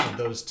plot of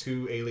those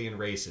 2 alien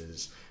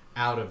races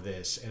out of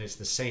this, and it's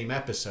the same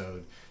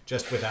episode,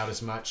 just without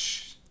as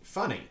much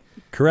funny.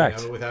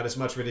 Correct. Without as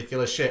much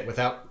ridiculous shit,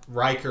 without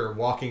Riker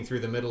walking through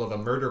the middle of a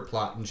murder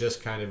plot and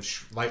just kind of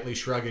lightly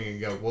shrugging and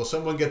go, "Will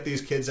someone get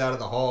these kids out of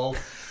the hall?"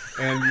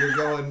 And you're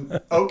going,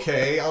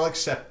 okay, I'll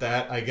accept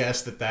that. I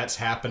guess that's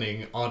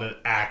happening on an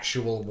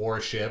actual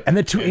warship. And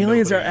the 2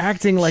 aliens are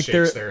acting like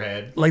their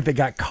head. Like they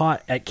got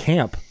caught at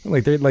camp.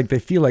 Like they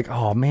feel like,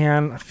 oh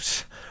man,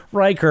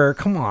 Riker,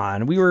 come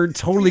on, we were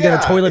totally gonna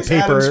toilet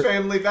paper. Adam's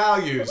family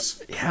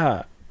values.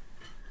 Yeah.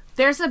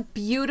 There's a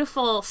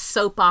beautiful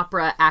soap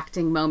opera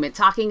acting moment,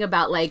 talking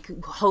about like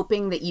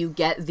hoping that you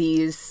get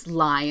these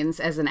lines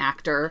as an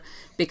actor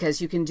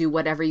because you can do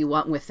whatever you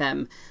want with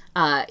them.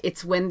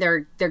 It's when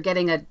they're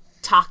getting a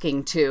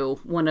talking to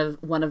one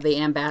of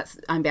the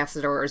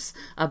ambassadors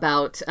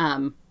about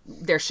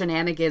their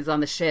shenanigans on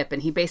the ship,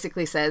 and he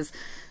basically says,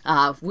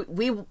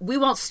 we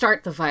won't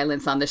start the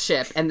violence on the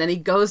ship, and then he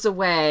goes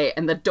away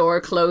and the door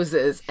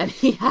closes and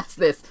he has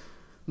this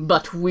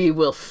 "but we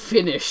will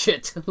finish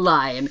it"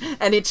 line,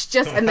 and it's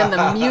just, and then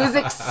the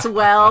music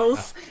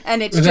swells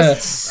and it's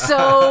just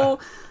so,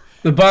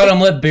 the bottom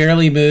lip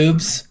barely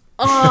moves.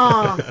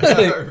 Oh,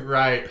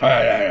 right.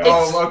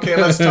 Oh, okay.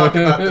 Let's talk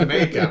about the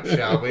makeup,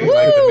 shall we?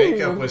 Like, the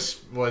makeup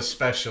was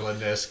special in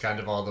this, kind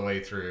of all the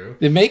way through.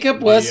 The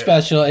makeup was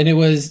special, and it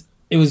was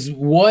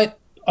what,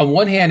 on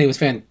one hand, it was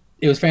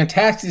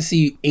fantastic to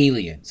see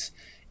aliens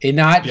and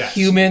not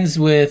humans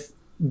with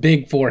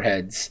big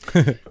foreheads.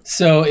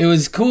 So it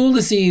was cool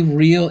to see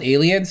real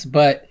aliens,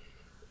 but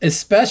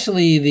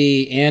especially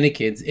the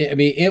Anakins.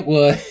 It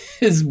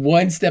was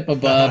one step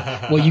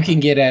above what you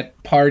can get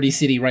at Party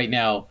City right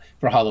now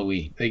for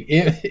Halloween. Like,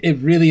 it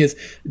really is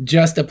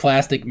just a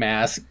plastic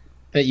mask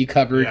that you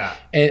covered,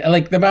 and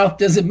like the mouth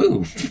doesn't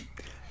move.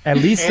 At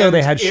least though And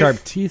they had if-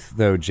 sharp teeth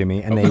though,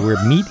 Jimmy, and they were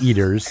meat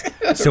eaters,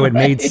 so it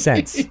made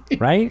sense,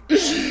 right?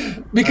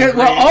 Because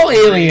well, all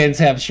aliens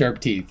have sharp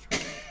teeth.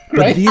 But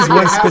Right? these You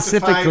ones have to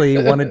specifically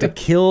find- wanted to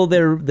kill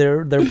their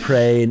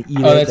prey and eat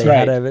Oh, it. that's They had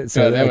right. to have it,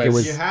 so Yeah, that like, it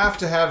was- You was. have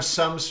to have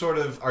some sort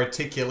of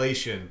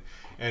articulation,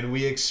 and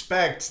we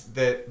expect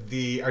that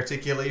the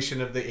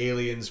articulation of the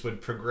aliens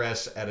would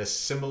progress at a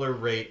similar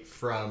rate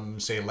from,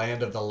 say,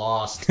 Land of the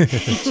Lost to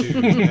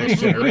Next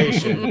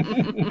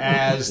Generation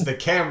as the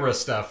camera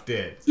stuff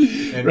did.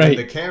 And Right. when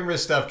the camera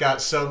stuff got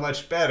so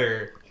much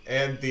better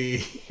and the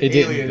It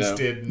didn't, aliens though.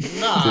 did Did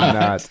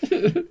not,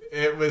 not.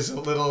 it's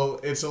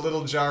a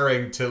little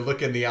jarring to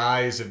look in the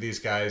eyes of these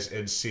guys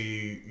and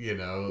see, you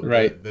know,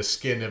 Right. the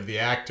skin of the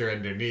actor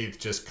underneath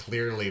just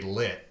clearly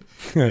lit.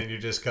 And you're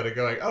just kind of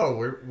going,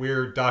 oh,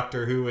 we're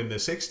Doctor Who in the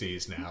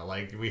 60s now.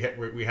 Like, we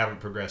haven't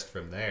progressed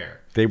from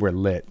there. They were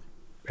lit,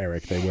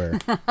 Eric. They were.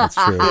 That's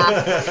true.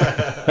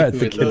 That's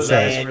the kid Those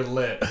says. eyes were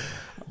lit.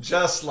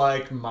 Just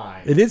like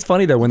mine. It is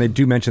funny though when they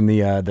do mention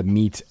the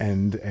meat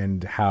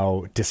and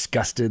how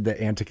disgusted the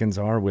Antikins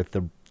are with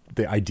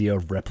the idea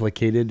of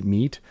replicated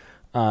meat.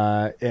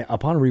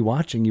 Upon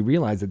rewatching, you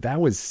realize that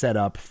was set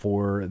up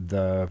for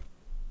the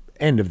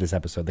end of this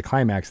episode, the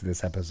climax of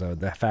this episode,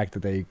 the fact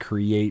that they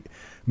create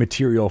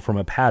material from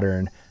a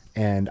pattern.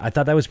 And I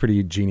thought that was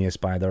pretty genius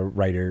by the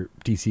writer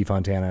DC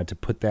Fontana to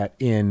put that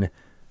in,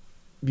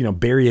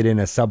 bury it in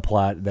a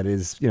subplot that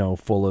is,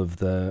 full of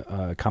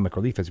the comic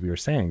relief, as we were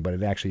saying, but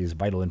it actually is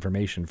vital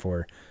information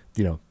for,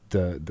 the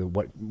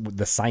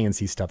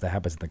sciencey stuff that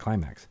happens in the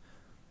climax.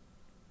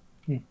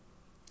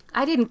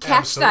 I didn't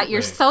catch that. You're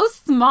Absolutely.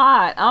 so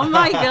smart. Oh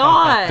my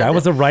god. That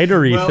was a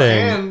writery Well,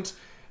 thing.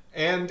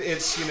 and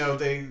it's,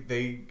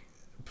 they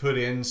put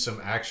in some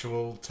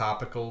actual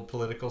topical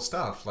political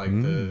stuff, like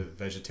the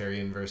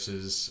vegetarian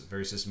versus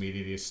meat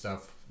eating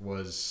stuff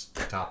was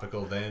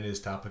topical then, is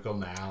topical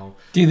now.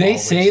 Do they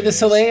always say the is.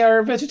 Soleil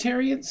are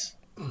vegetarians?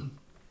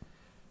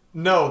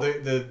 No,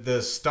 the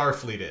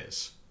Starfleet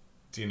is.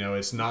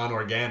 It's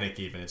non-organic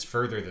even. It's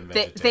further than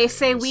vegetarian. They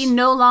say we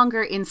no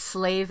longer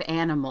enslave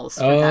animals.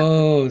 For that.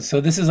 Oh,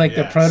 so this is like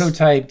the Yes.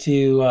 prototype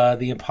to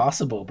the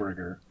Impossible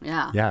Burger.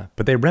 Yeah. Yeah,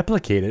 but they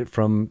replicate it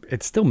from,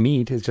 it's still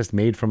meat, it's just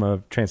made from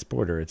a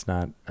transporter. It's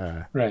not,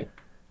 Right.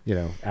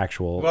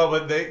 actual. Well,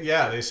 but they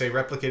say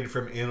replicated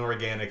from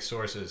inorganic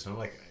sources. And I'm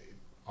like,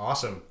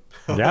 awesome.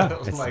 Yeah,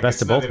 it's the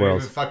best of both they don't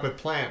worlds. even fuck with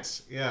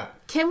plants. Yeah.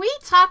 Can we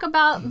talk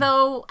about,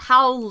 though,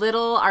 how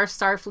little our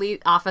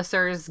Starfleet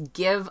officers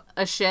give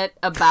a shit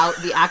about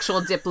the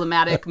actual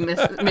diplomatic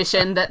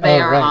mission that they Oh,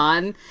 are right.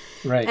 on?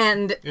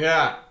 Right.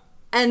 Yeah.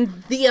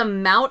 And the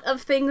amount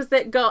of things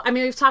that go... I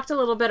mean, we've talked a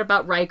little bit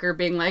about Riker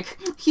being like,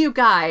 you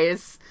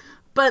guys,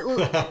 but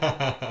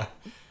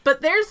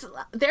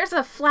there's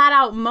a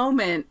flat-out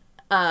moment,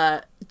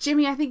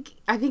 Jimmy, I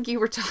think you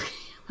were talking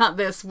about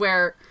this,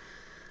 where...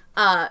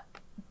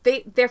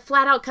 They're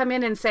flat out come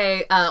in and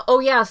say, oh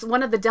yes,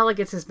 one of the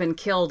delegates has been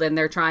killed and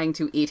they're trying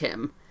to eat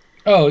him.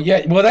 Oh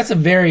yeah, well that's the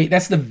very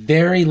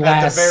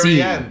last very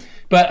scene. end.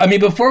 But I mean,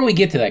 before we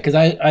get to that, because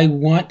I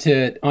want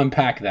to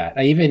unpack that.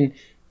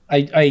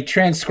 I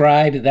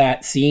transcribed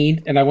that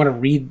scene and I want to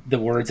read the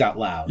words out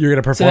loud. You're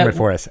going to perform that- it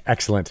for us.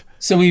 Excellent.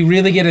 So we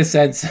really get a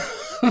sense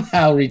of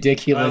how I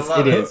ridiculous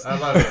love it it. is. I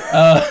love it.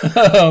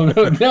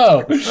 Oh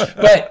no,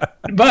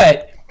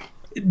 but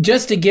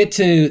just to get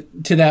to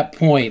that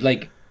point,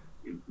 like,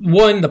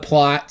 one, the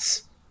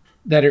plots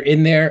that are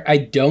in there, I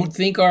don't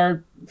think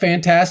are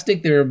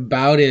fantastic. They're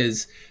about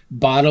as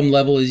bottom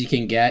level as you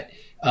can get.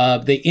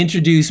 They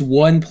introduce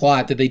one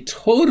plot that they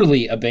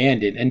totally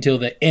abandoned until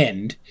the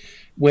end,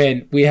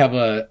 when we have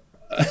a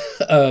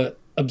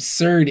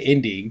absurd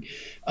ending.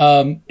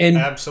 And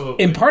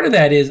Absolutely. and part of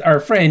that is our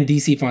friend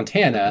DC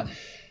Fontana.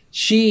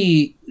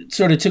 She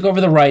sort of took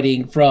over the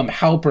writing from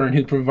Halpern,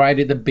 who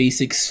provided the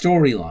basic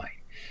storyline.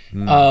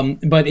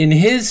 But in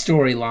his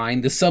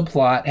storyline, the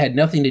subplot had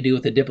nothing to do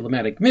with the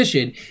diplomatic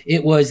mission.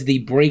 It was the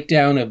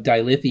breakdown of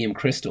dilithium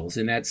crystals,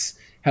 and that's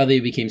how they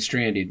became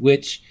stranded,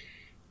 which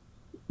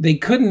they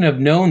couldn't have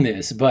known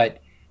this,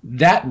 but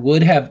that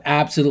would have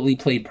absolutely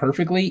played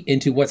perfectly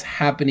into what's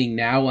happening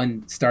now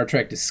on Star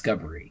Trek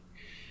Discovery.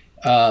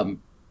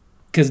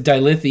 Because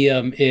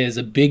dilithium is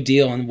a big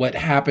deal and what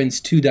happens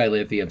to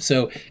dilithium.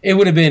 So it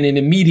would have been an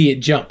immediate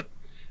jump.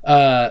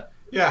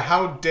 Yeah,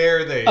 how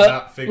dare they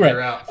not figure right.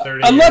 out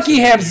 30 A years lucky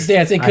of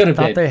happenstance, it could I have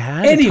thought been. they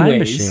had a time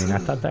machine. I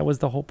thought that was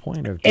the whole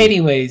point of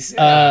Anyways,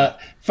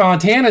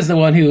 Fontana's the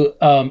one who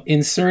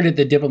inserted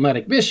the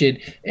diplomatic mission,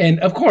 and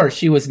of course,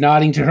 she was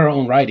nodding to her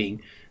own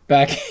writing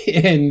back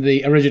in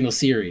the original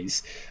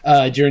series,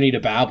 Journey to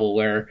Babel,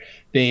 where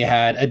they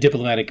had a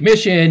diplomatic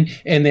mission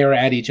and they were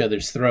at each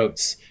other's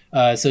throats.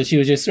 So she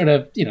was just sort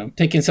of,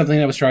 taking something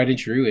that was tried and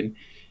true and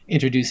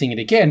introducing it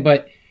again,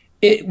 but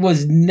it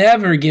was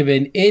never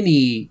given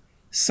any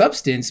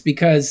substance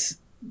because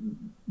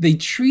they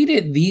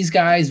treated these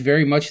guys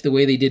very much the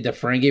way they did the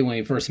Ferengi when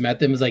we first met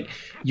them. It was like,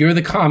 you're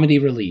the comedy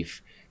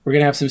relief. We're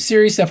going to have some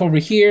serious stuff over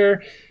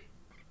here.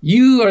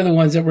 You are the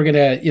ones that we're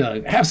going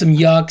to, have some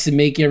yucks and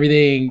make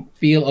everything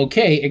feel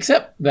okay,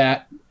 except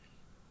that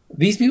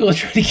these people are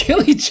trying to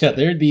kill each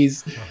other,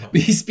 these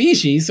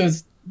species, so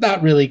it's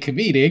not really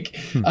comedic.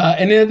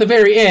 And then at the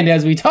very end,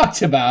 as we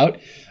talked about,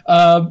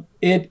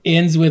 it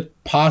ends with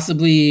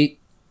possibly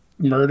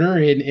murder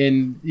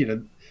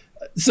and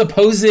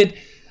supposed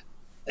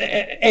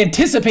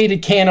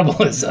anticipated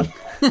cannibalism.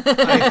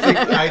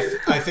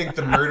 I think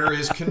the murder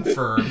is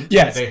confirmed.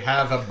 Yes. They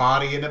have a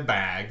body in a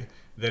bag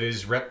that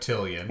is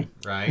reptilian,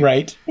 right?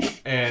 Right.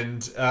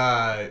 And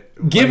Given-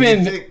 what do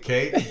you think,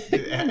 Kate?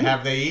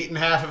 Have they eaten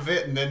half of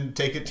it and then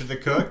take it to the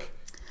cook?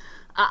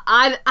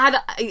 I'd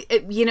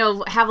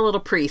have a little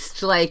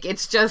priest. Like,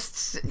 it's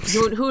just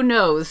who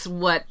knows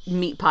what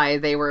meat pie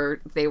they were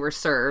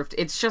served.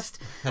 It's just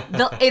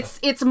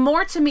it's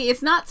more to me.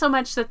 It's not so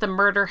much that the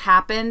murder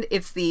happened.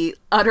 It's the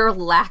utter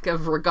lack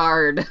of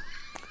regard.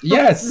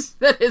 Yes.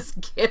 that is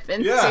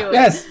given Yeah. to it.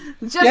 Yes.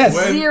 Just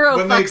Yes. zero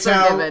fucks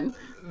are given.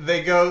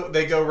 They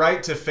go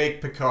right to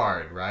fake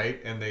Picard, right?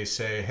 And they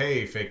say,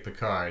 "Hey, fake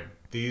Picard,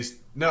 it's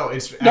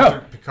after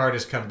Picard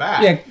has come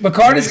back." Yeah,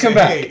 Picard has come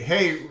back.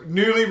 Hey,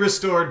 newly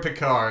restored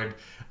Picard,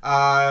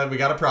 we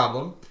got a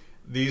problem.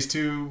 These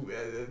two,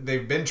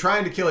 they've been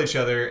trying to kill each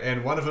other,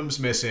 and one of them's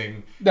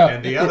missing,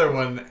 and the other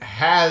one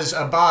has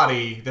a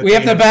body that we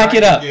have to back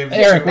it up,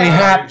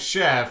 Eric.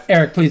 Chef.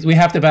 Eric, please, we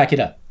have to back it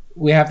up.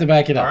 We have to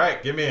back it up. All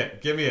right, give me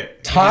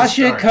it.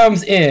 Tasha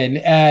comes in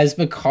as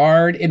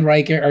Picard and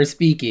Riker are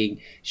speaking.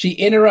 She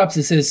interrupts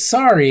and says,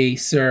 "Sorry,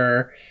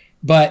 sir,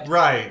 but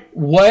right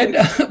when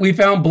we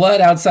found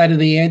blood outside of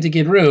the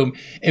Antikin room,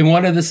 and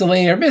one of the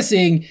Soleil are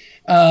missing,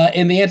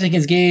 and the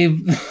Antikins gave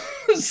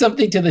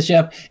something to the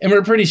chef, and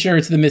we're pretty sure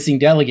it's the missing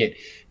delegate."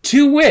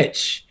 To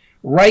which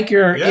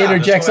Riker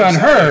interjects on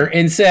her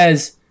and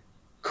says,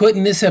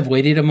 "Couldn't this have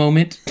waited a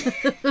moment?"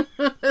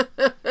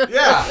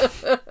 Yeah.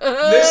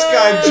 This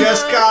guy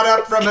just got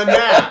up from a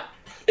nap.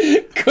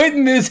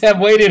 Couldn't this have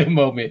waited a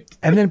moment?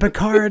 And then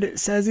Picard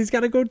says he's got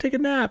to go take a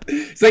nap.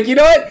 It's like, you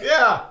know what?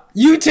 Yeah.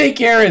 You take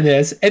care of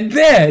this. And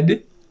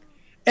then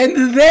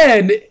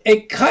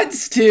it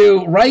cuts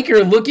to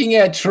Riker looking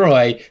at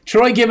Troy.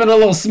 Troy giving a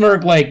little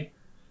smirk like,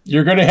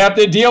 "You're going to have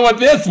to deal with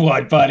this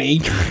one,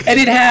 buddy." And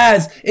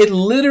it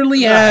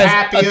literally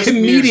has a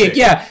comedic, music.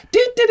 yeah.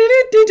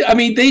 I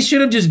mean, they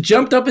should have just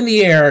jumped up in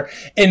the air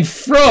and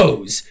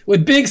froze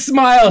with big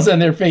smiles on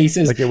their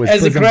faces Like it was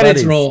as the Prison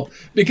credits Buddies. roll,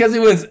 because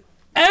it was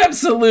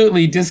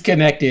absolutely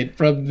disconnected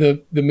from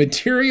the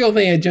material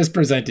they had just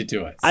presented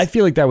to us. I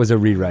feel like that was a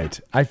rewrite.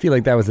 I feel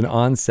like that was an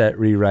on-set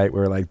rewrite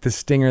where like the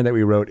stinger that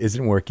we wrote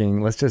isn't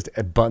working. Let's just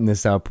button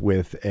this up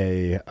with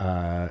a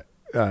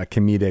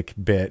comedic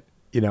bit.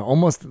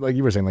 Almost like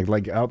you were saying,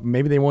 like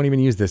maybe they won't even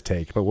use this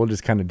take, but we'll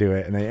just kind of do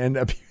it, and they end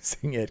up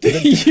using it.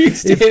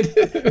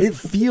 It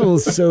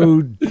feels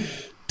so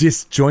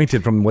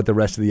disjointed from what the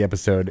rest of the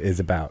episode is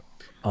about,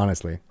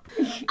 honestly.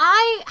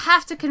 I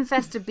have to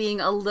confess to being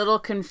a little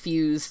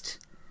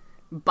confused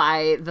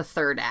by the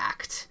third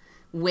act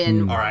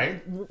when All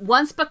right.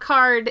 once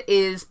Picard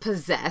is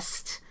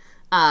possessed,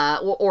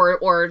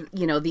 or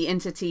the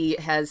entity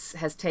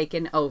has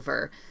taken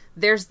over.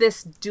 There's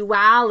this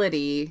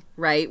duality,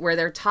 right, where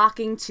they're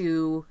talking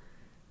to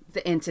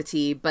the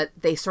entity, but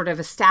they sort of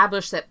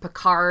establish that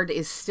Picard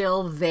is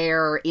still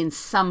there in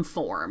some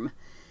form.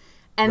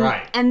 And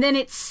Right. and then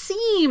it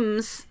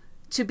seems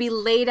to be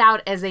laid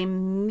out as a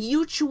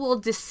mutual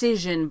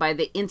decision by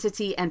the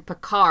entity and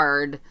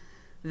Picard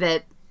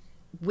that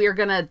we're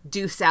going to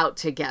deuce out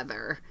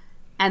together.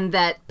 And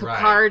that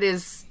Picard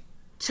is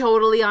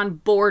totally on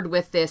board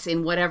with this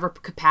in whatever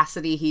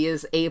capacity he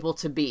is able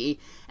to be,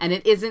 and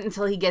it isn't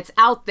until he gets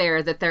out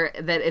there that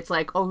it's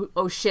like,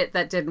 oh shit,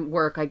 that didn't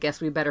work, I guess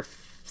we better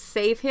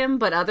save him,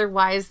 but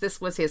otherwise this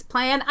was his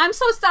plan. I'm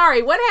so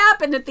sorry, what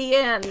happened at the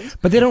end?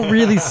 But they don't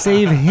really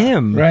save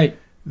him. Right.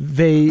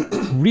 They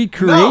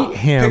recreate No,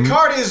 him.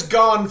 Picard is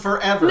gone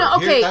forever. No,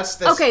 okay,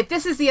 That's okay,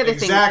 this is the other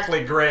thing.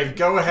 Exactly, Greg.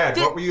 Go ahead.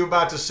 What were you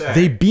about to say?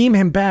 They beam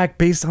him back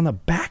based on the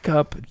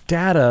backup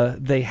data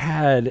they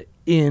had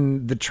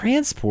in the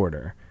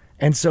transporter.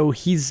 And so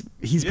he's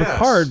Yes.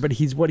 Picard, but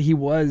he's what he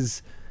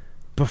was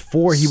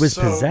before he was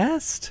So-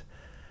 possessed.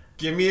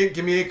 Give me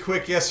a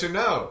quick yes or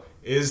no.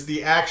 Is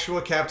the actual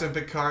Captain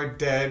Picard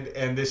dead,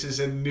 and this is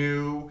a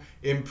new,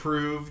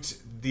 improved,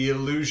 the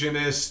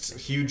illusionist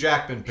Hugh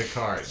Jackman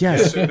Picard?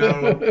 Yes. Yes or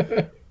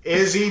no?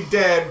 Is he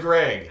dead,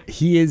 Greg?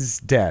 He is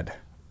dead.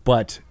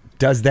 But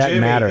does that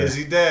Jimmy, matter? is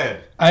he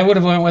dead? I would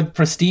have went with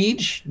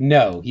Prestige.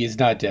 No, he is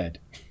not dead.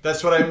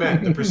 That's what I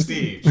meant, the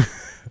Prestige.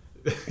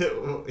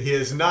 He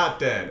is not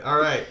dead. All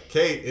right,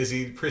 Kate, is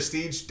he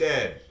Prestige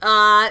dead?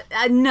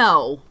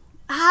 No.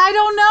 I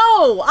don't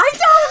know.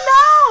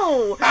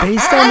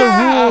 Based on the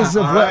rules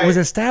of All what right. was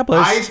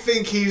established. I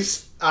think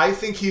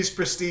he's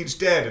Prestige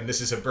dead, and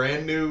this is a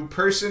brand new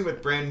person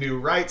with brand new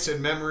rights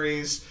and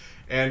memories.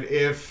 And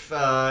if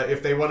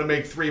they want to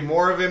make 3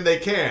 more of him, they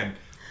can.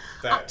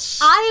 That's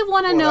I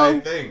want to what know I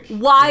think.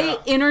 why Yeah.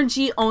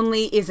 energy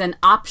only is an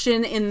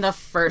option in the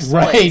first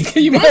Right. place.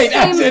 You This might seems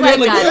like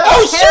accidentally- a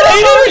Oh, shit,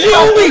 energy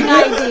terrible only!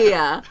 fucking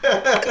idea.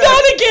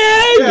 Not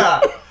again!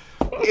 Yeah.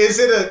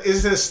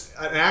 Is this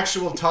an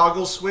actual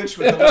toggle switch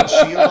with a little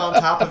shield on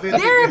top of it?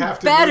 that you have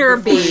to better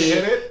move before be. you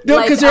hit it? No,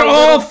 Like because a they're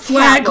all little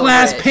flat tablet.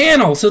 glass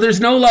panels, so there's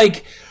no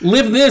like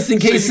live this in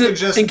case you of could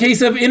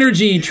just-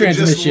 energy You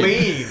transmission.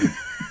 just lean.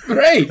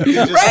 Right,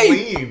 Just right.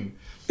 lean.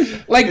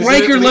 Like Is it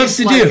Riker at loves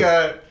to least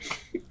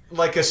do.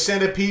 like a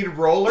centipede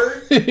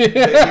roller that you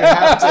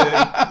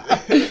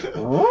have to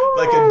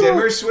like a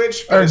dimmer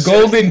switch but Or a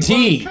golden centipede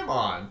tea. one? Come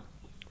on.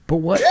 But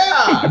what?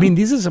 Yeah. I mean,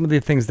 these are some of the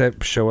things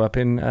that show up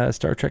in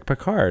Star Trek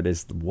Picard.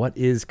 Is what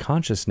is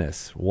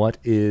consciousness? What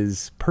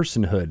is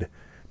personhood?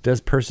 Does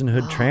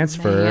personhood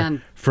transfer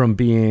man. from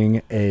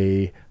being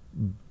a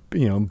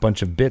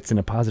bunch of bits in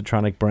a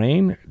positronic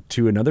brain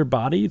to another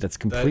body that's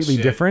completely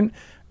shit. different?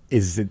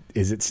 Is it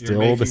still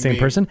the making same me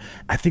person?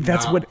 I think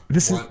that's Not what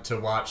this is. want to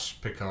watch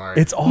Picard.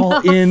 It's all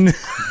in.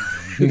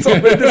 It's all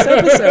in this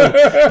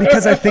episode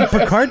because I think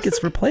Picard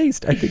gets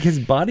replaced. I think his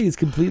body is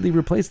completely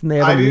replaced, and they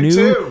have I a do new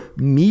too.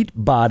 meat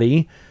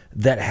body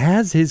that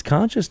has his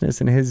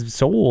consciousness and his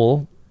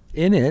soul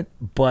in it.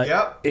 But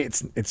Yep.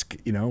 it's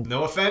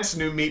No offense,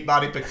 new meat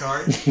body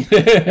Picard.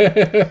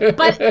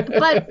 But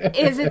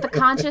is it the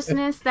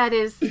consciousness that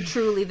is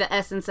truly the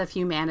essence of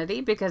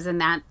humanity? Because in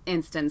that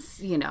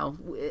instance,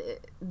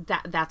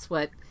 that's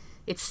what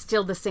it's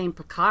still the same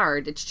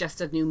Picard. It's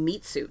just a new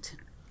meat suit.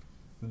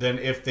 Then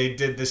if they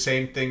did the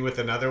same thing with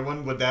another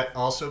one, would that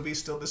also be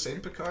still the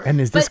same Picard?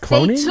 and is this But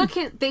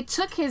cloning? they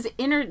took his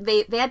inner.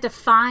 They had to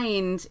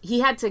find.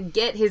 He had to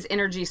get his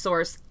energy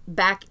source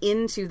back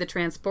into the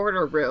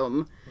transporter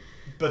room.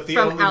 But the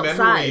from only outside.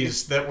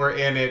 memories that were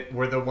in it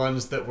were the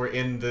ones that were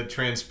in the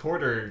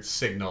transporter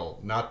signal,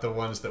 not the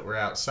ones that were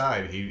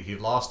outside. He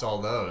lost all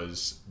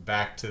those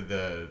back to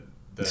the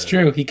It's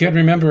true. He couldn't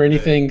remember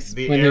anything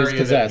the when he was area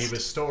that possessed. he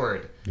was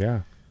stored.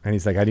 Yeah, and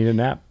he's like, I need a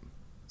nap.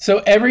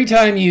 So every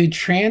time you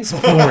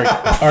transport,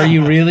 are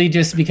you really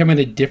just becoming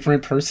a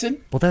different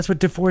person? Well, that's what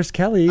DeForest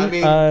Kelly. I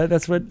mean,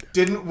 that's what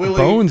Didn't Willy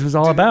Bones was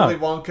all didn't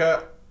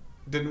about.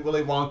 Didn't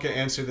Willy Wonka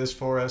answer this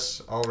for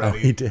us Oh, already?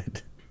 he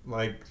did.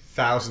 Like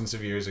thousands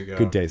of years ago.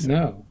 Good day, sir.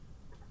 No.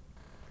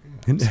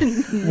 What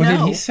did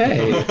he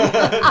say?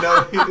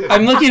 No, he didn't.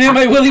 I'm looking at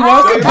my Willy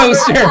Wonka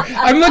poster.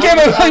 I'm looking at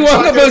my Willy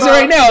Wonka poster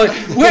right now.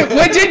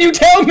 What did you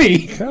tell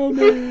me? Tell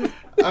me.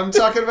 I'm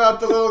talking about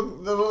the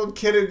little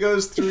kid who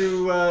goes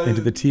through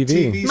Into the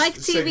TV. Mike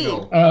TV.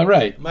 signal.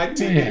 Right. Mike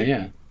TV.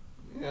 Yeah.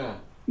 Yeah.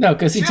 No,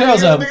 because he Yeah,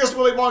 tells you're him. the biggest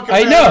Willy Wonka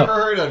I fan I've ever know.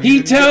 heard of. He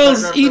You didn't get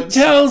that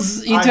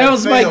tells reference? I Mike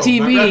have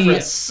failed. My reference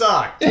TV.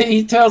 sucked.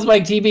 He tells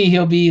Mike TV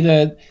he'll be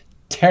the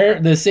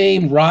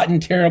same rotten,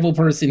 terrible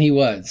person he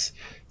was.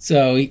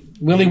 So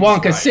Willy He was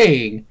Wonka right.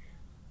 saying,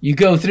 you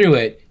go through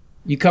it,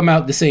 you come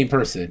out the same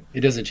person. It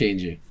doesn't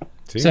change you.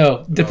 See? So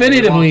Willy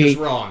definitively, Wonka's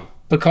wrong.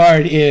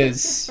 Picard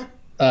is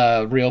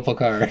real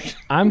Picard.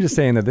 I'm just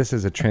saying that this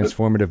is a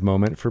transformative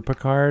moment for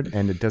Picard,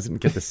 and it doesn't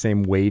get the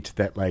same weight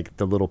that like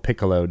the little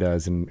Piccolo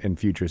does in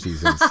future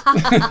seasons.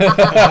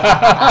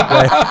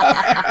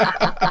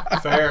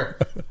 Fair.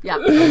 Yeah.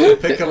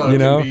 Piccolo You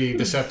know? can be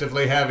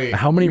deceptively heavy.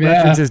 How many Yeah.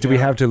 references do we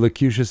have to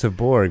Locutus of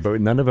Borg?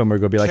 But none of them are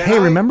going to be like, Can "Hey,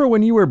 I- remember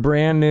when you were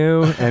brand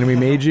new and we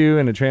made you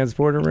in a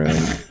transporter room?"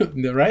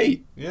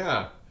 Right?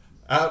 Yeah.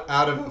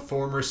 Out of a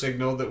former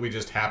signal that we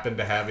just happen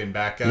to have in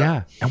backup.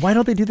 Yeah. And why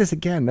don't they do this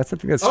again? That's the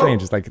thing that's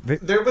strange. It's like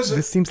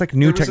this seems like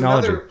new there was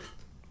technology. another-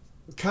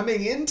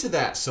 coming into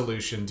that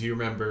solution, do you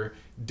remember?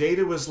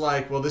 Data was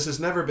like, well, this has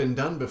never been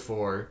done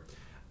before.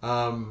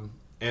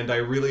 And I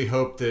really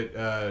hope that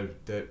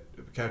that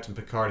Captain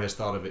Picard has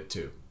thought of it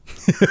too.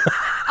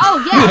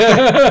 Oh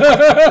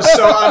yeah.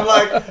 So I'm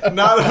like,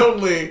 not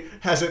only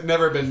has it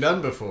never been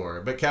done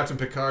before, but Captain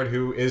Picard,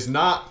 who is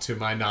not, to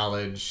my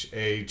knowledge,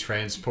 a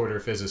transporter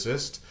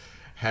physicist,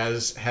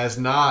 has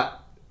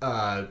not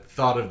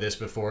thought of this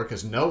before,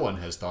 because no one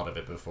has thought of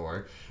it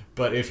before.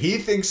 But if he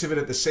thinks of it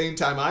at the same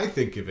time I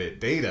think of it,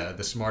 Data,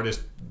 the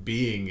smartest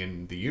being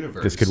in the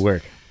universe, This could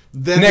work.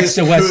 Then Next this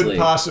to Wesley. could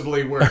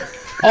possibly work.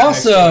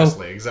 Also, Next to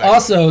Wesley, exactly.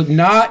 also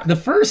not the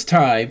first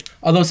time,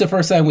 although it's the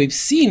first time we've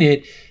seen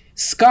it.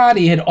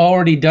 Scotty had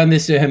already done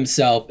this to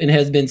himself and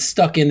has been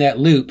stuck in that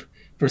loop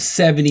for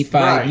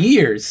 75 Right.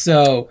 years.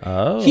 So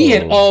Oh. he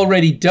had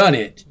already done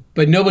it,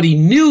 but nobody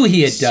knew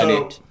he had done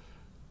So- it.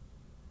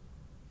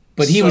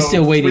 But he was So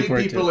still waiting 3 for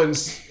it people to.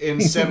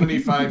 in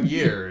 75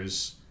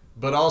 years,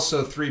 but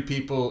also 3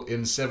 people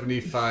in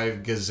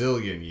 75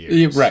 gazillion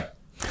years. Yeah, right.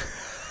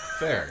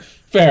 Fair.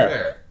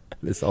 Fair.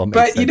 This all makes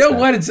But sense you know now.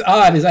 what? It's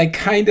odd is I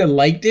kind of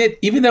liked it,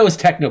 even though it was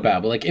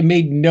technobabble. Like it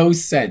made no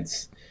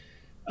sense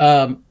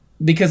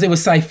because it was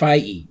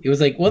sci-fi-y. It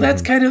was like, well,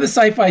 that's kind of the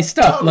sci-fi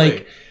stuff. Totally.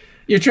 Like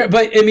you're trying,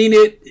 but I mean,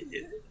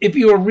 if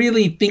you were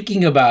really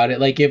thinking about it,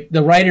 like if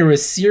the writer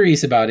was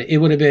serious about it, it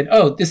would have been,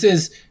 oh, this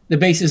is the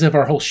basis of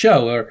our whole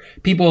show. Or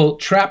people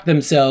trap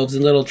themselves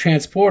in little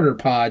transporter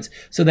pods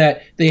so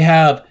that they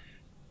have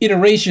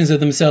iterations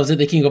of themselves that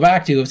they can go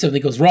back to if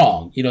something goes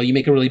wrong. You know, you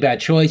make a really bad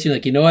choice. You're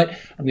like, you know what?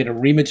 I'm going to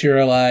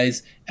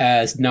rematerialize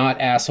as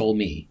not asshole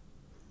me.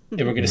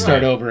 And we're going to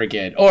start Right. over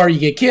again. Or you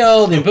get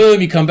killed and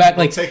boom, you come back.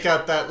 Like Take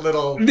out that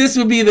little... this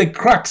would be the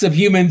crux of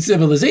human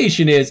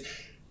civilization is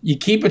You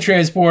keep a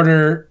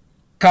transporter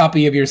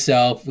copy of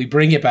yourself. We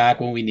bring it back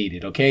when we need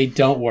it. Okay,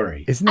 don't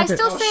worry. Isn't I that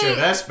still say sure,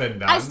 that's been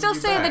done. I still You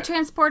say the bet.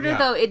 transporter Yeah.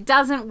 though it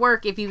doesn't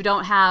work if you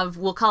don't have,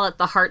 we'll call it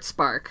the heart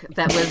spark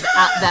that was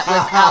out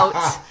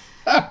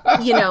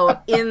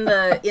in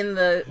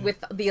the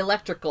with the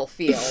electrical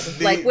field.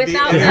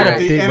 Without they had that,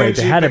 a big, right,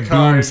 they had to beam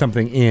Picard.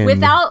 something in.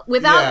 without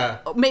Yeah.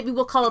 maybe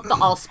we'll call it the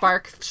all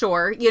spark,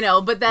 sure,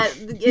 but that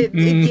it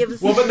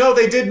gives. Well, but no,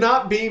 they did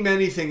not beam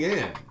anything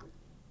in.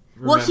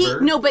 Well, he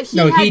Remember?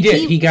 he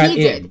did. He got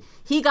in.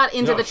 He got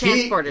into No, the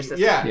transporter system.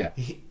 Yeah,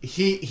 Yeah.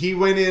 He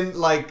went in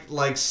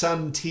like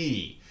Sun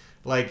T.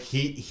 Like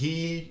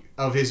he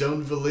of his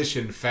own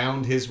volition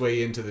found his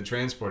way into the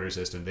transporter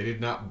system. They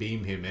did not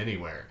beam him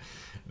anywhere.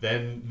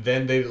 Then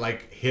they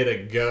like hit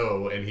a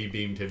go and he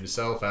beamed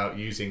himself out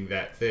using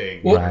that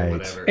thing or Right.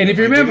 whatever. And if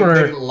you Like, remember-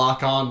 didn't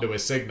lock on to a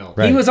signal.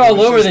 Right. He was It all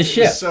was over just- the it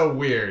ship. was so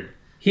weird.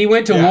 He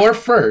went to Yeah. war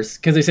first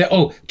because they said,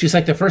 "Oh, just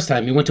like the first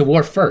time, he went to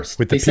war first."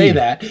 With the they say P.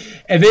 that,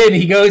 and then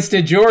he goes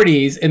to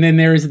Geordie's, and then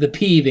there is the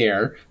P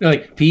there. They're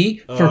like,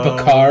 "P for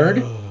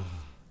Picard,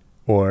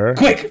 or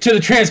quick to the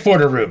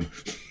transporter room."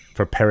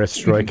 for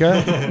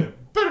perestroika.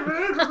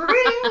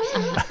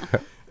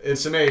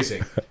 It's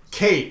amazing.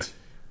 Kate,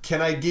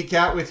 can I geek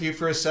out with you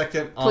for a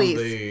second on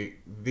Please.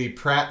 the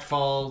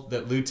pratfall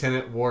that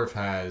Lieutenant Worf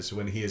has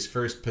when he is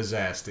first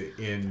possessed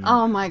in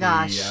Oh my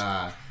gosh.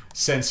 the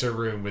sensor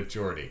room with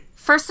Geordi?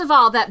 First of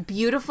all, that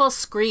beautiful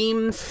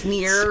scream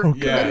sneer, So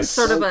good. Yes.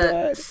 sort of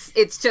So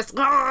it's just.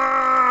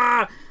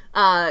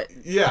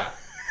 Yeah.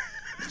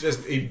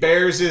 Just he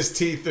bares his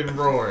teeth and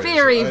roars.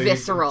 Very He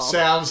visceral.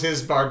 sounds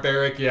his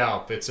barbaric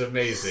yelp. It's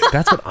amazing.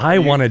 That's what I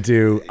want to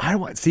do.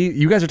 See,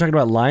 you guys are talking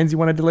about lines you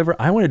want to deliver.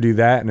 I want to do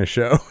that in a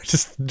show.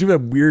 Just do a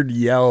weird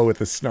yell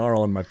with a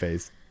snarl in my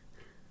face.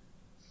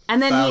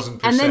 And then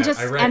 1000%.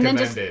 I recommend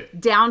just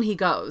it. down he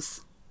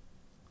goes.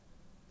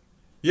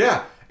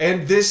 Yeah,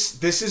 and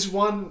this is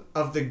one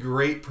of the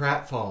great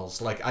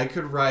pratfalls. Like, I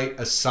could write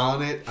a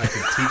sonnet. I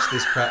could teach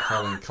this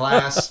pratfall in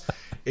class.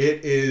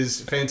 It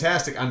is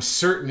fantastic. I'm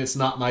certain it's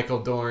not Michael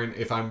Dorn.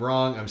 If I'm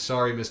wrong, I'm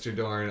sorry, Mr.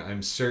 Dorn.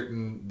 I'm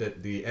certain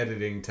that the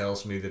editing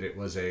tells me that it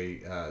was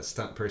a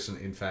stunt person,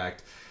 in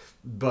fact.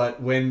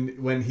 But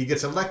when he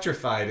gets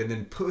electrified and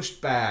then pushed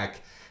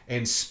back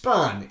and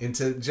spun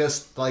into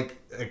just like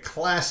a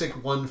classic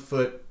 1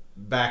 foot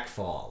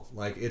backfall,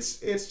 like it's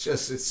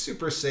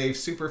super safe,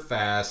 super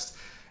fast.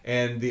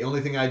 And the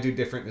only thing I do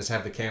different is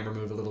have the camera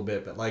move a little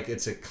bit, but like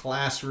it's a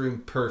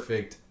classroom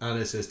perfect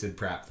unassisted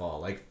pratfall.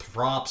 Like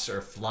props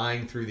are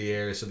flying through the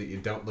air so that you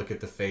don't look at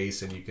the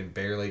face and you can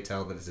barely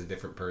tell that it's a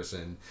different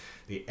person.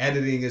 The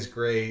editing is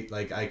great.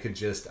 Like I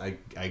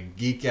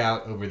geek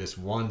out over this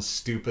one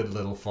stupid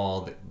little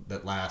fall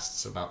that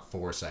lasts about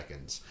 4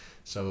 seconds.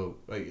 So,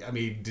 I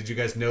mean, did you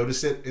guys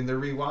notice it in the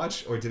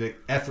rewatch, or did it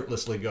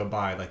effortlessly go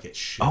by like it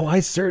should? Oh, I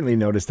certainly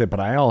noticed it,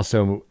 but I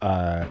also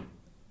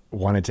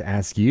wanted to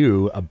ask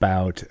you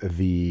about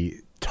the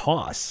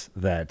toss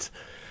that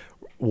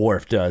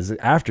Worf does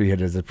after he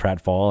does a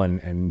pratfall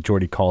and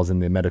Geordi calls in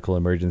the medical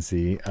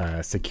emergency.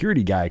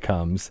 Security guy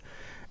comes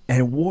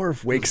and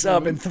Worf wakes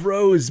up and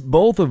throws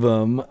both of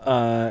them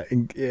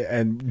and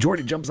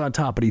Geordi jumps on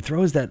top, but he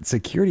throws that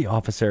security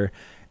officer.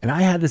 And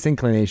I had this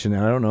inclination,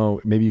 and I don't know,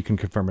 maybe you can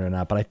confirm it or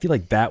not, but I feel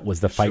like that was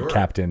the fight Sure.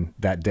 captain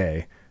that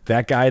day.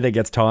 That guy that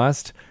gets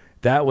tossed,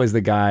 that was the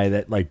guy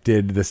that like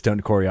did the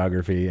stunt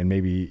choreography and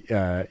maybe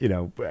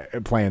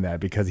playing that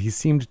because he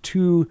seemed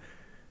too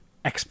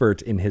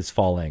expert in his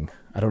falling.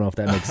 I don't know if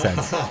that makes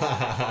sense.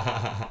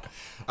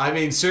 I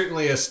mean,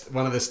 certainly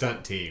one of the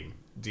stunt team.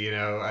 Do you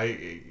know?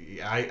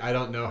 I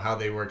don't know how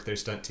they work their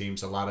stunt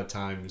teams. A lot of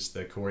times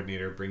the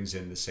coordinator brings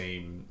in the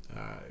same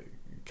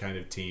kind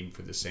of team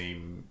for the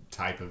same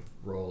type of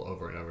role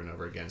over and over and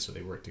over again, so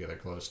they work together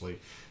closely.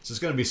 So it's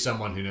going to be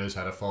someone who knows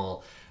how to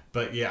fall.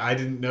 But yeah, I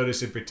didn't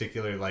notice in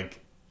particular like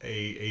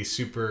a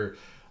super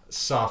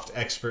soft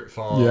expert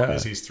fall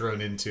as he's thrown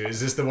into. Is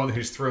this the one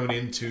who's thrown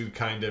into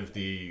kind of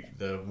the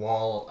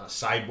wall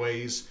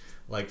sideways,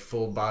 like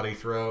full body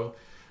throw?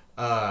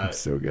 That's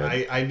so good.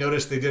 I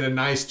noticed they did a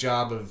nice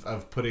job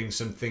of putting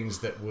some things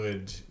that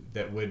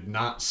would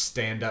not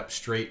stand up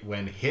straight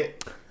when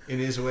hit in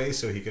his way,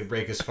 so he could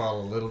break his fall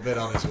a little bit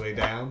on his way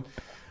down.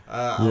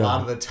 A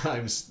lot of the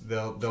times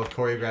they'll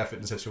choreograph it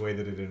in such a way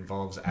that it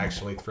involves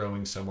actually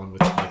throwing someone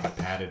with like a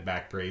padded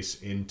back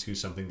brace into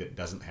something that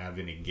doesn't have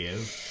any give,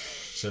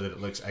 so that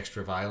it looks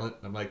extra violent.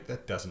 I'm like,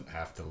 that doesn't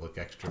have to look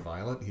extra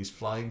violent. He's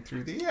flying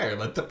through the air.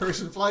 Let the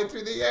person fly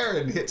through the air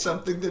and hit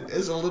something that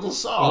is a little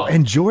soft.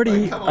 And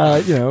Geordi, Like, come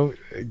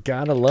on.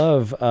 gotta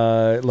love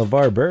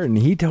LeVar Burton.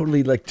 He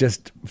totally like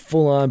just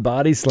full on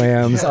body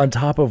slams on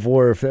top of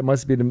Worf. That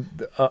must be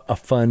a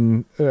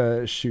fun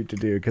shoot to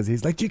do because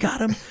he's like, "You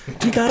got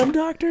him,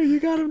 doctor, you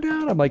got him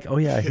down." I'm like, "Oh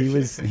yeah, he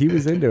was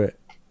into it."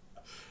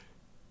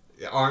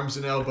 Arms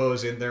and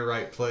elbows in their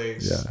right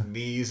place. Yeah.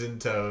 Knees and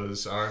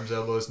toes. Arms,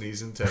 elbows,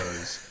 knees and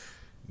toes.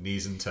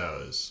 Knees and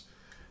toes.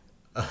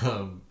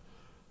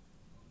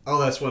 Oh,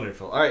 that's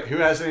wonderful. All right, who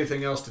has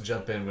anything else to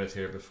jump in with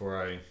here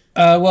before I...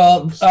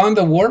 Well, on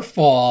the Worf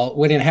fall,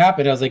 when it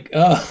happened, I was like,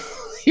 oh,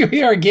 here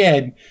we are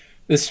again.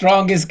 The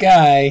strongest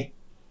guy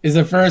is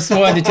the first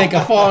one to take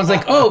a fall. I was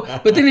like, oh,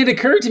 but then it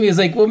occurred to me, I was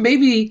like, well,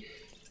 maybe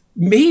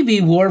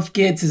Worf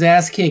gets his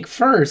ass kicked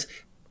first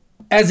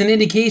as an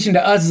indication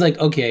to us. Is like,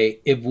 okay,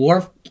 if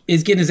Worf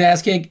is getting his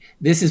ass kicked,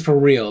 this is for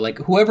real. Like,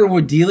 whoever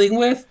we're dealing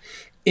with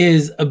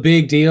is a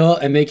big deal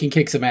and they can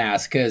kick some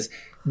ass because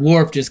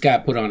Worf just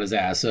got put on his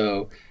ass.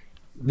 So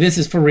this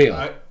is for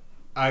real.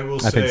 I will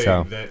think say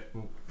so. that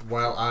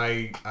while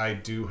I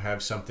do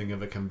have something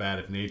of a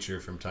combative nature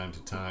from time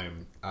to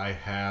time, I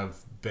have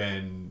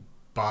been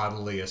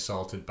bodily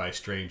assaulted by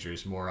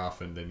strangers more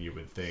often than you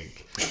would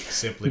think,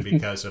 simply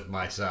because of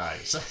my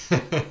size.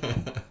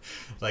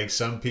 Like,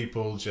 some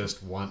people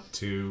just want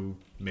to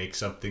make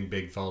something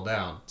big fall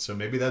down. So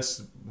maybe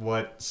that's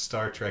what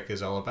Star Trek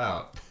is all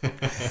about.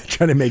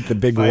 Trying to make the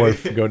big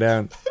Worf go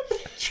down.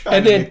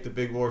 Trying to make the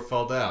big Worf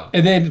fall down.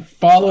 And then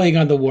following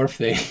on the Worf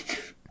thing,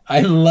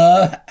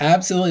 I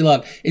absolutely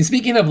love. And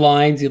speaking of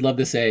lines, you'd love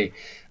to say,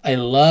 I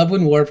love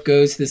when Worf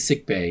goes to the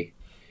sick bay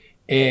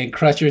and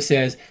Crusher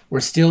says,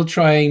 we're still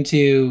trying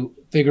to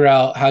figure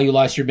out how you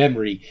lost your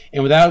memory.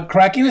 And without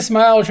cracking a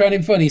smile or trying to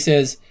be funny, he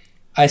says,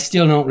 I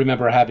still don't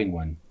remember having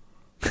one.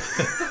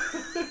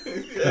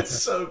 That's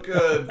so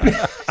good.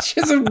 It's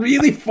just a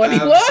really funny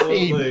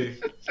line.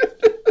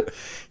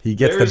 He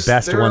gets the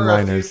best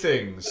one-liners.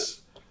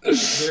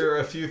 There are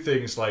a few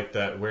things like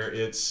that where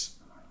it's,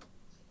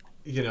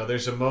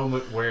 there's a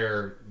moment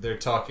where they're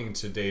talking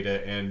to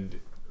Data,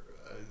 and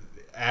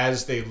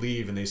as they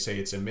leave and they say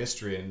it's a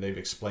mystery and they've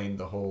explained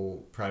the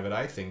whole private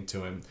eye thing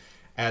to him,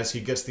 as he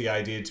gets the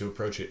idea to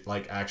approach it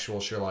like actual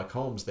Sherlock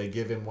Holmes, they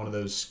give him one of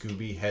those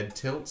Scooby head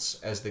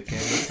tilts as the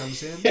camera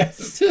comes in.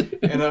 Yes.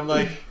 And I'm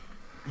like,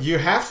 you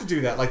have to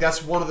do that. Like,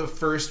 that's one of the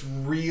first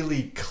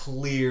really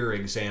clear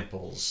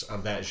examples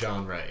of that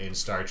genre in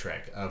Star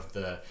Trek, of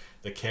the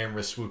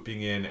camera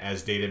swooping in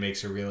as Data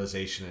makes a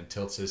realization and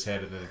tilts his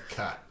head and then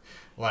cut.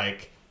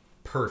 Like,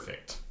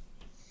 perfect.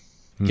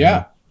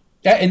 Yeah.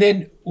 Yeah, and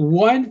then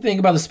one thing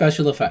about the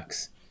special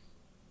effects.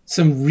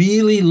 Some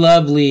really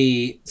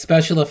lovely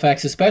special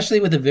effects, especially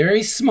with a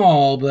very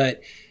small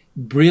but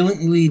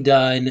brilliantly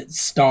done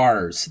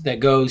stars that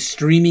go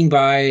streaming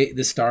by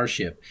the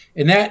starship.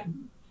 And that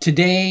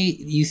today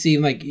you see,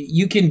 like,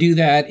 you can do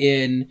that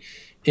in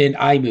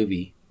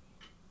iMovie.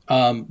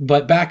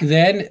 But back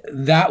then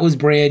that was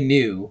brand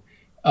new.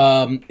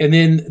 And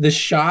then the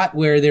shot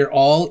where they're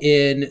all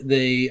in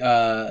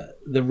the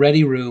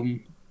ready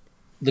room,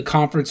 the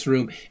conference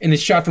room, and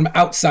it's shot from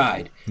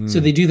outside. So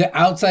they do the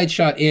outside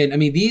shot in. I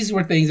mean, these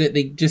were things that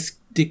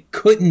they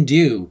couldn't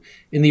do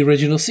in the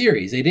original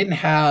series. They didn't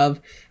have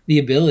the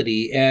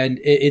ability, and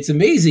it's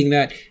amazing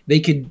that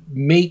they could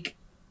make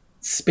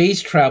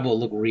space travel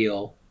look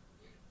real,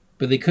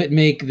 but they couldn't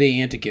make the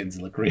Antikins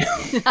look real.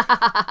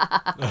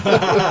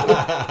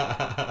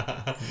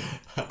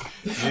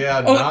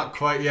 Yeah, not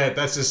quite yet.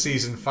 That's a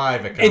season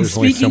 5. And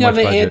speaking of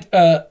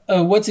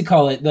what's it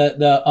call it?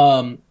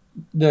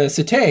 The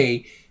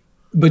Satay,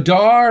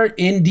 Badar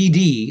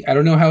Ndd, I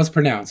don't know how it's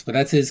pronounced, but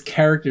that's his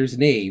character's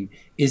name,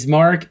 is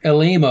Mark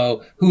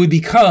Elamo, who would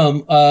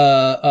become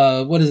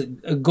Gul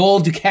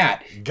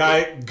Dukat.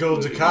 Gul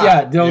Dukat.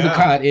 Yeah, Gul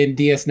Dukat in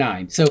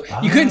DS9. So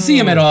you couldn't see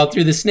him at all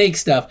through the snake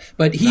stuff,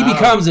 but he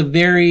becomes a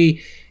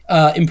very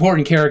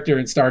important character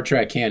in Star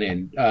Trek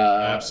canon.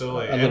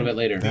 Absolutely, a little bit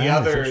later.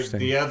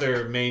 The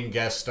other main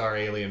guest star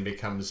alien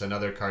becomes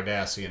another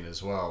Cardassian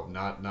as well.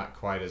 Not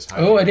quite as high.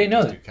 Oh, I didn't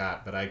know that.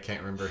 Dukat, but I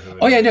can't remember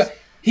who. Yeah, no,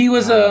 he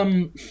was.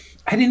 I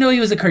didn't know he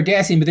was a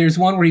Cardassian, but there's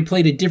one where he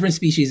played a different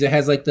species that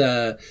has like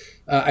the.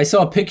 I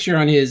saw a picture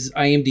on his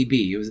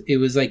IMDb. It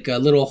was like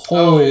little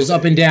holes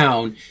up and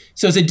down.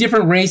 So it's a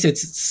different race.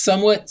 It's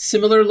somewhat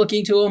similar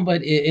looking to them,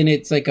 but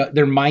it's like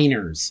they're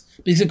miners.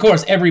 Because of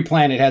course every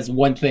planet has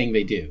one thing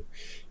they do,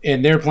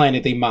 and their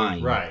planet they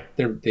mine. Right.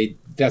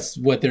 That's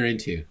what they're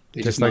into.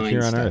 They just like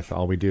here on Earth,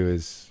 all we do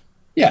is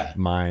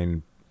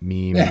mine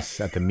memes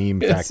at the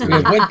meme factory.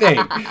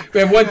 We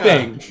have one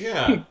thing.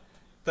 Yeah,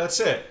 that's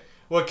it.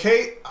 Well,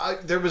 Kate,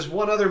 there was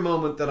one other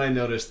moment that I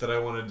noticed that I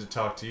wanted to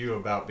talk to you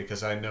about,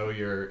 because I know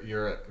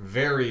you're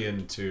very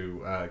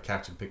into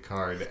Captain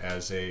Picard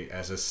as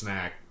a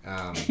snack.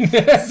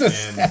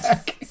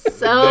 Snack.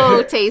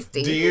 So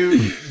tasty.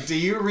 Do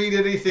you read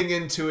anything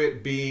into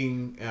it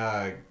being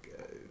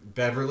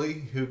Beverly,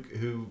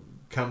 who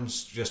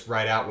comes just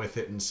right out with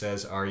it and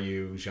says, "Are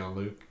you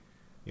Jean-Luc?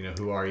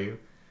 Who are you?"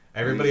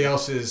 Everybody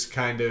else is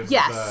kind of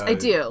I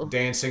do,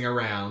 dancing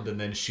around, and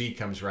then she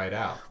comes right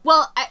out.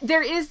 Well,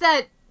 there is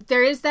that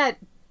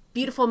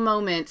beautiful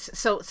moment.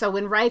 So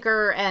when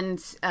Riker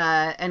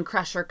and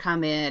Crusher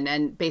come in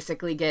and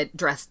basically get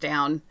dressed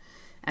down,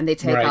 and they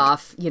take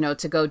off,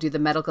 to go do the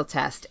medical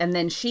test, and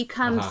then she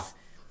comes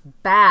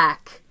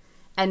back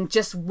and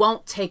just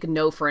won't take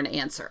no for an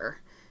answer.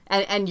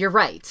 And you're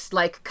right,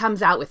 like,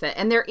 comes out with it.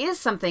 And there is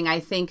something,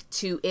 I think,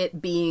 to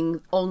it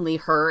being only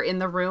her in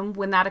the room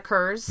when that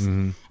occurs.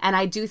 Mm-hmm. And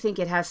I do think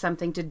it has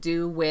something to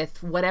do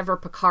with whatever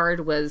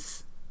Picard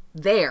was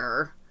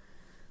there.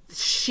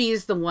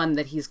 She's the one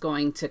that he's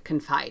going to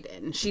confide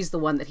in. She's the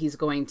one that he's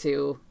going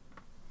to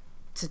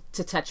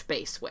to touch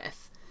base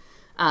with.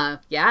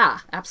 Yeah,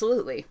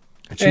 absolutely.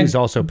 And she was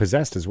also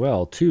possessed as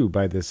well, too,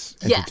 by this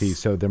entity. Yes.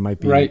 So there might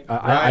be. Right.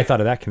 I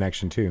thought of that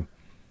connection too.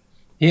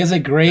 He has a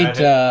great.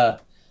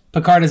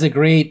 Picard has a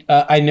great.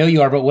 I know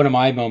you are, but one of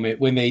my moment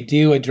when they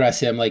do address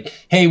him, like,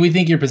 "Hey, we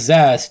think you're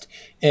possessed,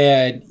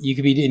 and you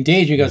could be in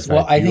danger." He goes,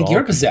 "Well, I think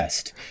you're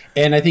possessed,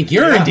 and I think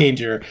you're in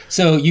danger,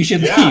 so you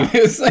should leave."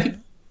 It was like,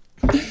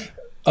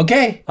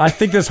 okay, I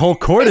think this whole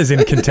court is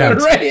in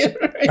contempt. right.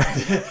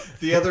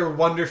 The other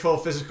wonderful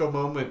physical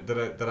moment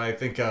that I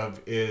think of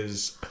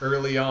is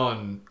early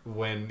on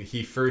when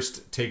he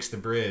first takes the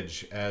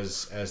bridge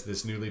as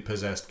this newly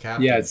possessed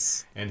captain.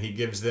 Yes. And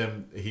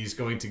he's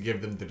going to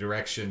give them the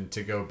direction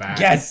to go back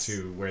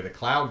to where the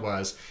cloud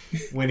was.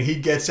 When he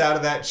gets out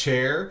of that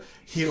chair,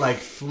 he like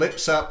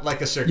flips up like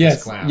a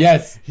circus clown.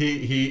 Yes.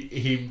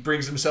 He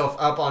brings himself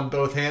up on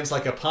both hands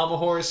like a pommel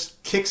horse,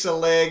 kicks a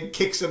leg,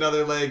 kicks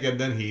another leg, and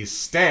then he's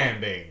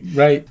standing.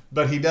 Right.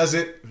 But he does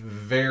it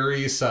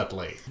very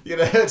subtly. You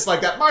know, it's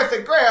like that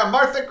Martha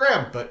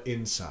Graham, but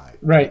inside.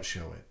 Right. Don't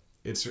show it.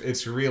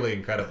 It's really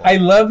incredible. I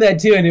love that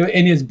too, and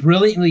it's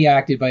brilliantly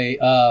acted by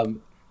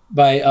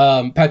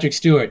Patrick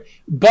Stewart.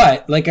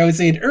 But like I was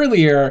saying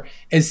earlier,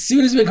 as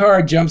soon as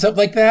Picard jumps up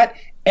like that,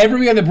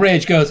 everybody on the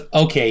bridge goes,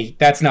 "Okay,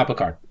 that's not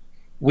Picard.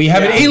 We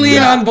have an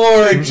alien on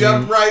board. They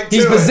jump right to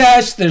He's it.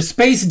 possessed. There's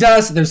space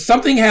dust. There's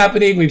something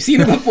happening. We've seen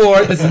it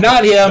before. This is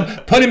not him.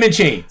 Put him in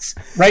chains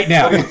right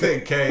now." What do you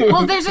think, Kate?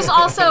 Well, there's just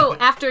also,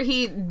 after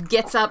he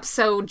gets up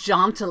so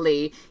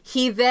jauntily,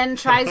 he then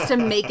tries to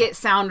make it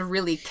sound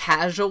really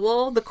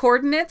casual, the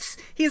coordinates.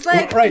 He's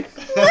like, Right.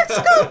 let's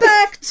go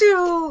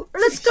to,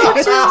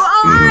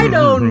 I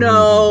don't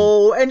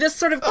know, and just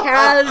sort of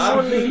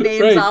casually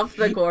names Right. off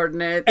the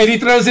coordinates. And he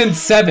throws in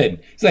 7.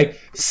 He's like,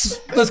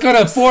 "Let's go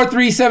to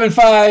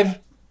 4375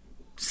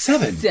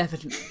 7."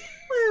 7.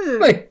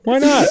 Like, Why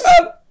not?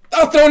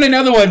 I'll throw in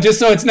another one just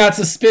so it's not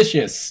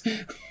suspicious.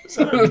 Is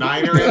that a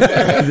niner in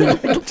there?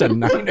 It's a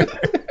niner.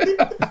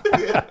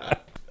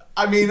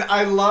 I mean,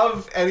 I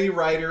love any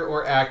writer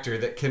or actor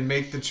that can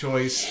make the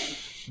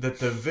choice that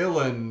the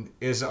villain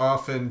is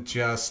often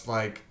just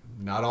like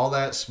not all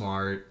that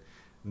smart,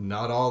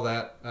 not all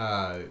that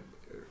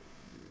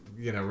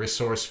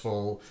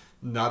resourceful,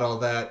 not all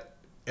that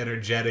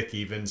energetic,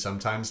 even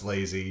sometimes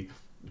lazy,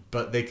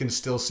 but they can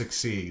still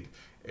succeed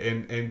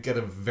and get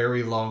a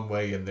very long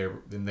way in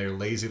their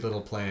lazy little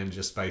plan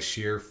just by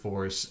sheer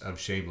force of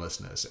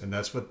shamelessness. And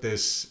that's what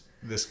this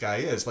guy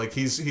is. Like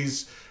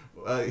he's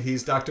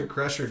Dr.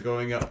 Crusher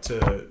going up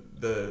to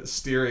the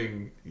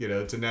steering,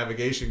 to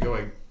navigation,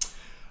 going,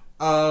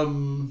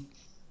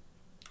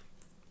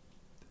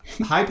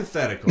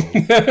 hypothetical.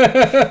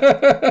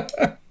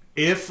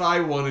 If I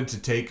wanted to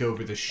take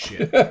over the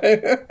ship,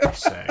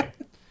 say,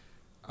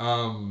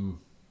 how'd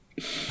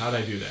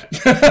I do that?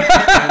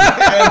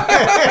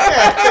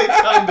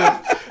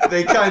 And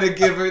they kind of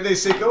give her. They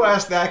say, "Go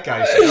ask that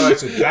guy." I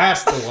said,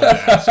 "That's the one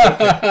to ask."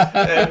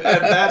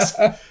 Okay.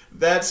 And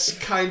that's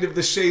kind of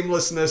the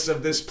shamelessness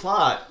of this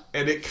plot,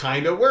 and it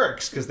kind of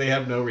works because they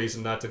have no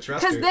reason not to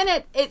trust her.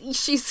 Because then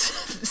she's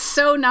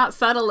so not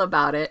subtle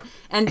about it,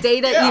 and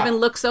Data even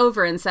looks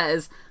over and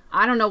says,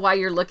 "I don't know why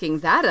you're looking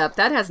that up.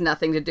 That has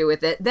nothing to do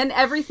with it." Then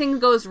everything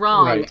goes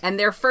wrong, Right. and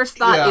their first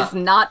thought is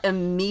not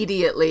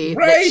immediately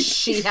that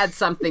she had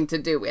something to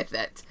do with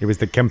it. It was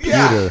the computer.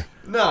 Yeah.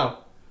 No.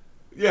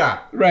 Yeah.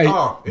 Right.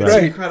 Oh, it's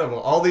Right. incredible.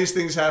 All these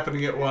things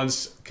happening at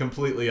once,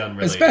 completely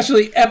unrelated.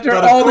 Especially after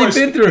But of all course-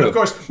 they've been through. Of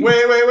course.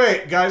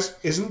 Wait, guys.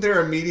 Isn't there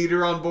a meat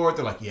eater on board?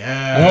 They're like,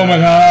 yeah. Oh my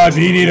God,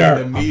 meat eater.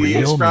 The meat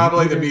it's real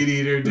probably meat the meat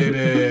eater did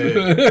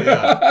it.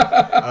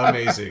 Yeah.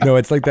 Amazing. No,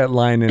 it's like that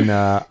line in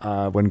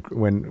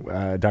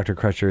when Dr.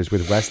 Crusher is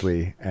with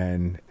Wesley,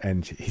 and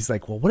he's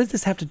like, "Well, what does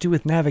this have to do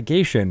with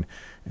navigation?"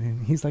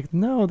 And he's like,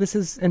 "No, this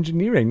is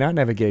engineering, not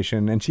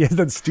navigation." And she has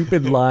that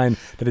stupid line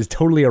that is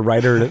totally a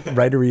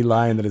writery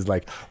line that is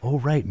like, "Oh,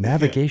 right,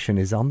 navigation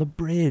is on the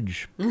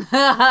bridge.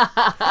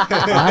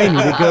 I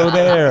need to go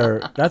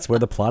there. That's where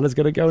the plot is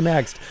going to go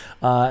next."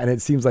 And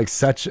it seems like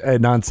such a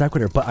non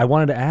sequitur. But I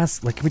wanted to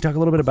ask, like, can we talk a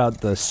little bit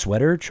about the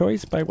sweater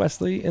choice by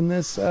Wesley in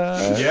this?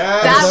 Yes,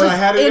 That was I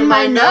had it in in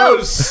my my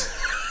notes.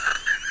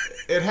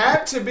 It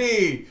had to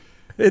be.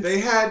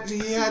 He had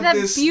That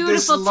this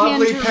beautiful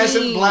lovely tangerine.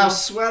 peasant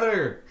blouse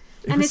sweater.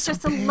 And it's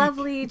just a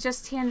lovely,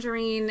 just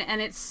tangerine,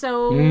 and it's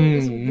so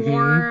it's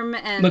warm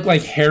and Look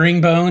like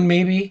herringbone,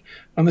 maybe,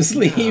 on the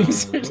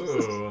sleeves.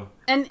 Ooh.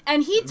 and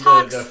he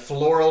talks. The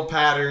floral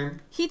pattern.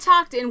 He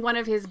talked in one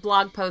of his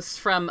blog posts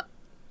from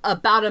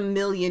about 1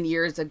 million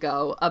years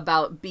ago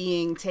about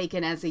being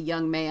taken as a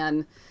young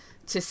man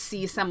to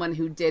see someone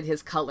who did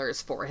his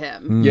colors for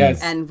him.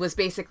 Yes. And was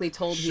basically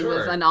told he Sure.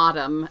 was an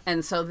autumn.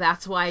 And so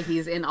that's why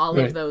he's in all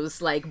Right. of those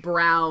like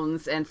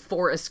browns and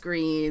forest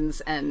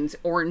greens and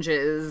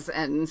oranges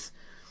and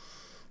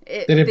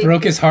That it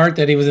broke his heart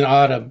that he was an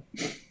autumn.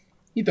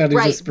 He thought it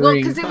was a Right. spring. Well,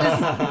 because it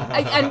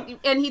was,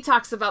 and he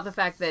talks about the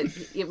fact that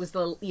it was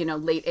the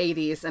late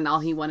 '80s, and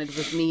all he wanted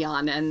was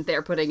neon, and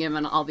they're putting him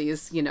in all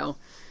these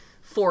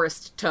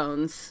forest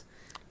tones.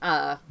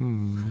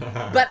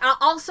 But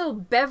also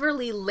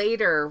Beverly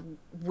later,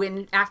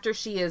 after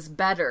she is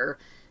better,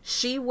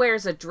 she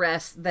wears a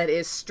dress that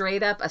is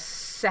straight up a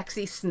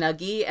sexy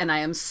Snuggie, and I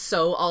am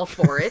so all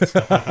for it. It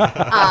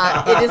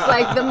is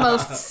like the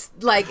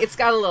most, like, it's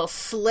got a little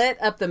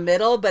slit up the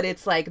middle, but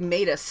it's like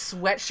made of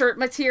sweatshirt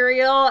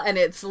material, and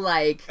it's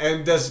like...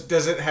 And does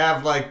it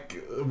have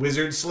like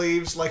wizard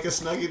sleeves like a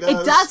Snuggie does?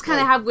 It does kind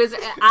of have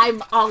wizard...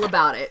 I'm all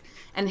about it.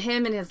 And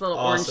him in his little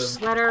orange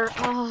Awesome. sweater.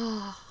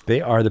 Oh,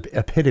 They are the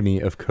epitome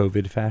of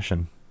COVID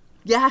fashion.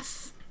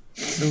 yes.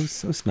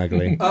 So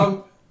snuggly.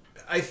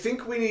 I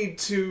think we need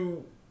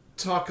to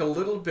talk a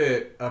little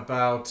bit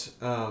about.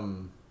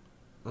 I'm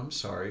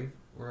sorry.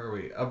 Where are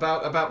we?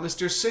 About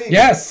Mr. Singh.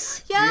 Yes.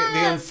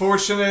 The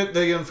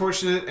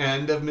unfortunate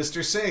end of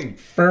Mr. Singh.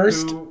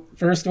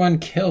 First one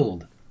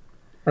killed.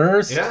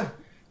 First Yeah.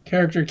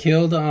 character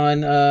killed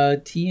on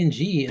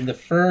TNG, and the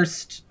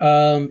first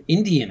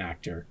Indian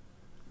actor.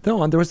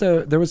 No, there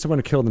was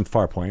someone killed in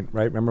Farpoint,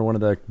 right? Remember one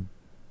of the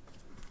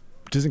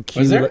doesn't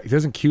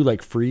Q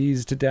like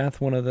freeze to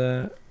death one of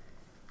the.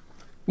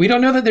 We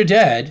don't know that they're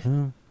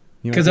dead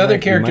because other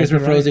characters were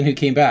frozen who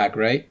came back,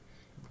 right?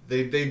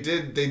 They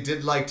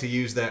did like to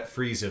use that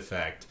freeze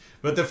effect,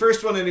 but the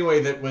first one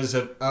anyway that was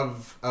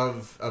of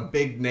a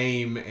big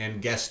name and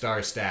guest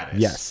star status.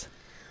 Yes.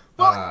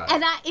 Well,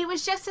 and it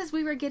was just as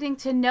we were getting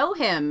to know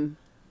him.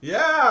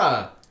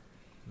 Yeah.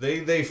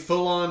 They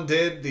full on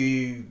did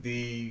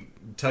the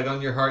tug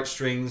on your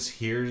heartstrings.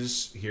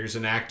 Here's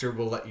an actor.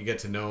 We'll let you get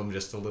to know him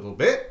just a little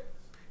bit.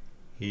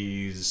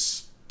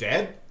 He's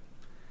dead,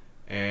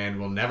 and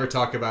we'll never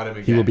talk about him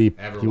again.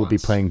 He will be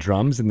playing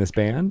drums in this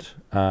band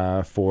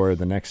for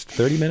the next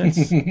 30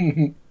 minutes.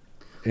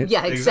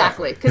 Yeah,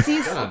 exactly.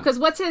 Because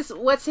what's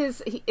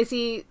his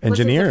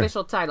Engineer.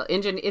 official title?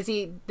 Is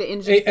he the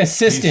engineer?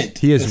 Assistant.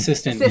 He is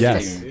assistant.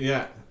 Yes.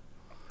 Yeah.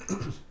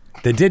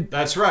 They did.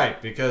 That's right,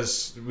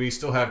 because we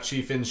still have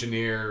Chief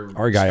Engineer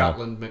Argyle.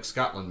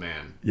 Scotland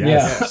Man.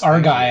 Yes.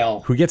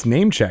 Argyle. Who gets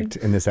name checked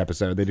in this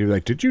episode. They do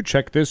like, did you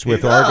check this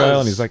with does. Argyle?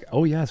 And he's like,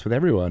 oh yes, with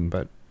everyone.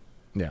 But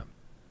yeah.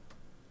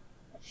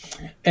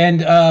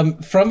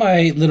 And from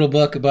my little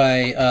book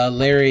by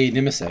Larry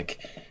Nimisek,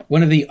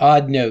 one of the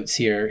odd notes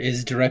here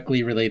is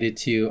directly related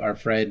to our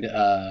friend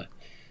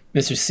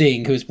Mr.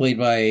 Singh, who is played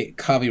by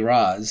Kavi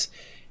Raz.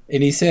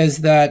 And he says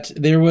that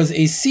there was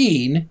a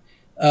scene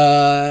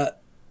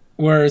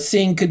where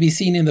Singh could be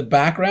seen in the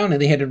background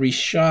and they had to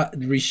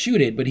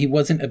reshoot it, but he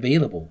wasn't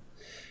available.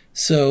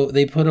 So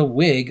they put a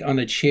wig on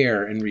a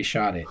chair and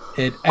reshot it.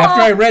 And after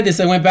I read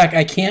this, I went back,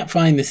 I can't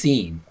find the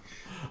scene.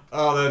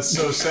 Oh, that's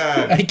so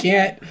sad. I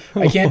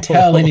can't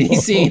tell any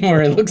scene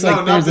where it looks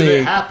like there's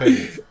it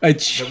happened. a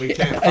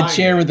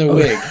chair with a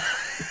wig.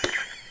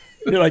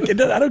 You're like,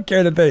 I don't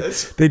care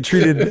that they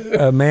treated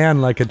a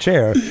man like a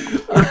chair.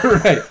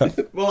 Right.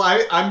 Well,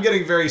 I'm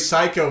getting very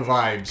Psycho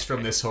vibes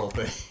from this whole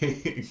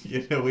thing.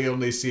 We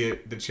only see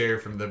the chair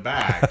from the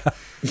back.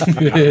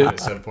 At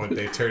some point,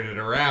 they turn it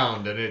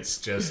around, and it's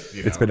just,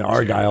 It's been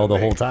Argyle the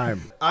whole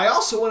time. I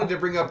also wanted to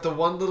bring up the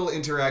one little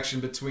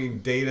interaction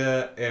between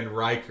Data and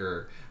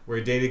Riker,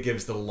 where Data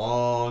gives the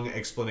long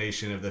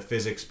explanation of the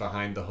physics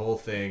behind the whole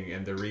thing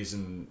and the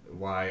reason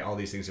why all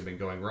these things have been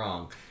going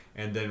wrong.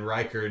 And then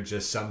Riker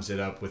just sums it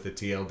up with the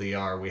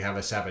TLDR, we have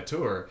a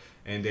saboteur,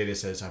 and Data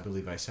says, I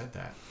believe I said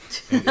that.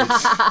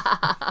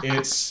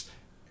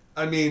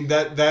 I mean,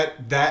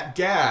 that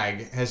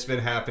gag has been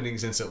happening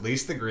since at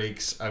least the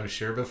Greeks, I'm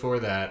sure before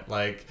that.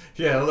 Like,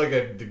 yeah, look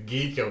at the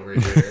geek over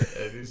here.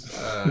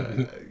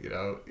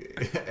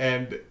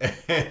 And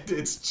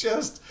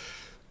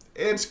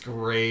it's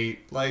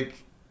great. Like,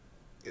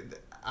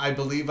 I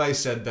believe I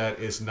said that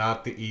is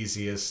not the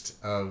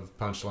easiest of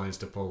punchlines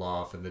to pull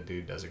off, and the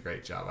dude does a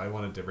great job. I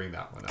wanted to bring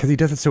that one up Because he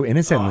does it so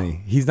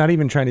innocently. He's not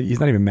even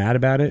mad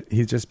about it.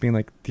 He's just being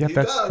like, yeah,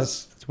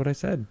 that's what I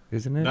said,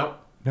 isn't it? Nope.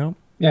 No.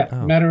 Yeah,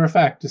 Oh. matter of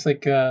fact, just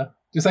like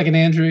an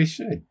android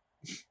should.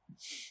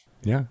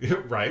 Yeah.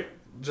 Right.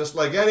 Just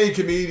like any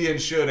comedian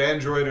should,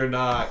 android or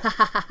not.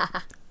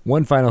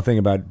 One final thing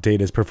about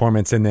Data's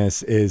performance in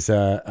this is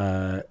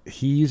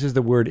he uses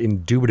the word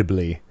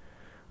indubitably.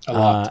 A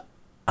lot.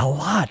 A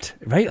lot,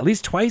 right? At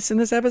least twice in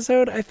this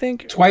episode, I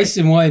think. Twice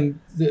in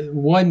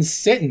one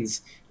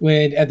sentence,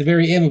 when at the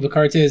very end of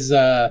Picard says,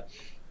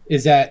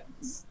 is that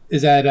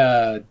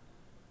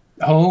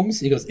Holmes?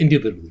 He goes,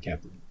 indubitably,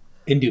 Captain.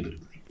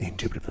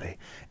 Indubitably.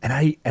 And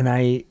I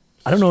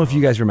don't know if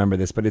you guys remember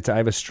this, but I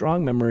have a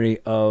strong memory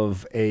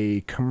of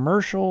a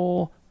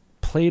commercial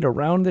played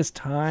around this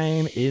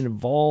time. It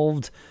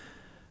involved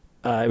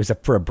it was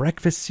for a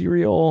breakfast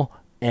cereal,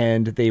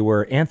 and they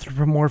were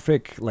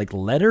anthropomorphic like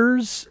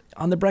letters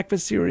on the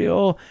breakfast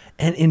cereal,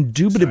 and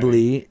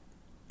indubitably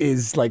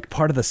is like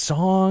part of the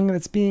song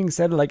that's being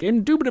said, like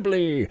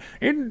indubitably,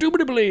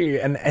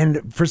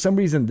 and for some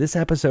reason this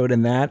episode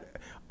and that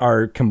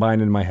are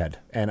combined in my head,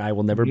 and I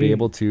will never be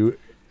able to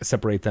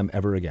separate them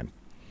ever again.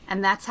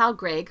 And that's how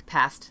Greg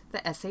passed the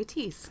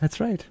SATs. That's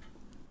right.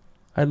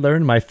 I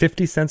learned my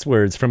 50 cents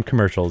words from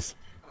commercials.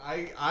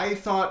 I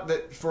thought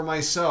that for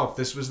myself,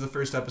 this was the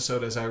first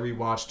episode as I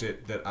rewatched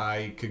it that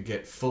I could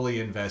get fully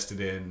invested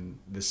in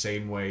the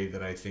same way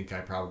that I think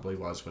I probably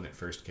was when it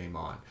first came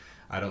on.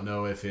 I don't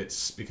know if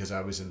it's because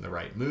I was in the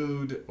right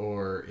mood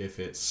or if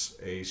it's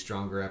a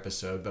stronger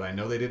episode, but I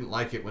know they didn't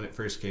like it when it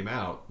first came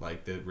out.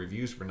 Like, the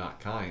reviews were not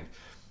kind.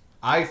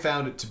 I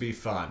found it to be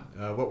fun.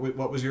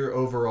 What was your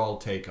overall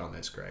take on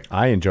this, Greg?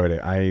 I enjoyed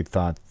it. I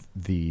thought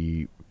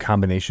the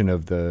combination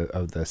of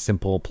the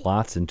simple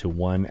plots into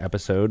one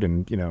episode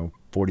in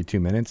 42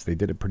 minutes, they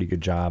did a pretty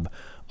good job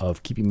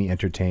of keeping me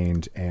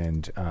entertained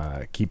and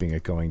keeping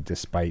it going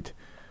despite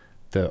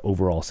the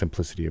overall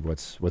simplicity of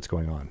what's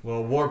going on.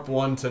 Well, warp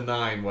 1 to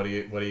 9. What do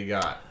you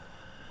got?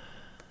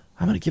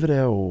 I'm gonna give it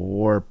a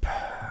warp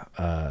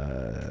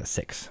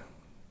 6.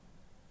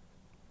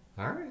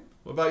 All right.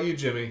 What about you,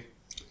 Jimmy?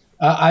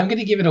 I'm going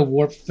to give it a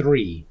warp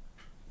 3.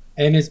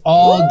 And it's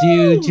all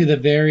due to the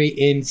very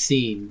end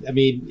scene. I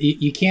mean,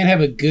 you can't have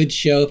a good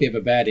show if you have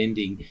a bad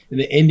ending. And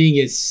the ending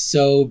is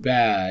so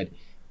bad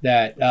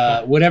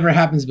that whatever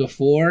happens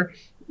before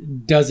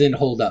doesn't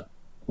hold up.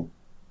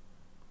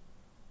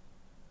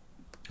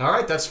 All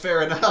right, that's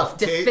fair enough.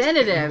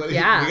 Definitive, Kate,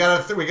 yeah.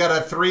 We got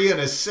a 3 and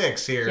a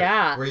 6 here.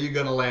 Yeah. Where are you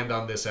going to land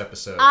on this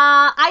episode?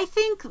 I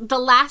think the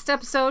last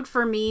episode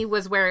for me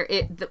was where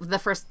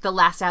the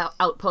last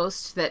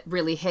outpost that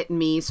really hit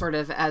me, sort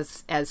of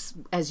as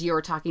you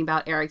were talking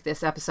about, Eric.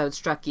 This episode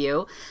struck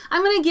you.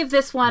 I'm going to give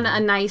this one a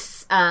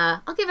nice.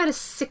 I'll give it a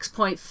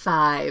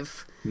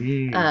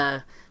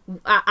 6.5.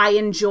 I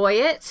enjoy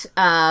it,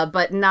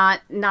 but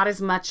not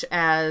as much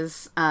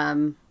as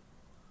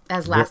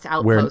Last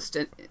Outpost.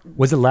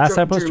 Was it Last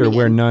Outpost or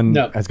where none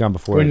has gone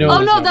before? Where no Oh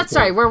one's no, gone that's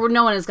before. sorry. Where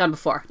no one has gone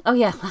before. Oh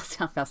yeah, Last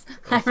Outpost.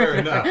 Fair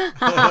enough.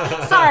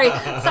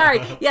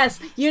 sorry. Yes,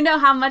 you know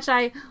how much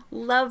I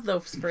love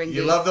those Springy.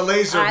 You love the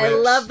laser whips. I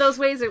love those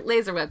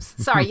laser whips.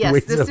 Sorry, yes,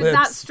 Wazer this did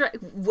not whips.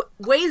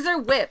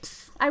 Wazer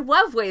whips. I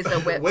love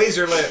Wazer whips.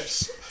 Wazer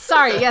lips.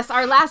 Sorry, yes,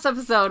 our last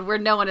episode where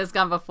no one has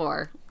gone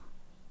before.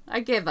 I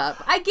give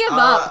up.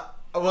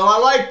 Well, I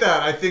like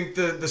that. I think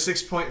the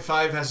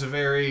 6.5 has a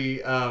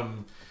very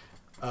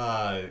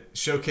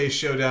showcase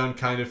showdown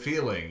kind of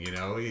feeling.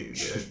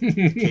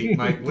 Kate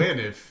might win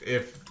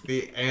if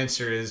the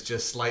answer is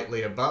just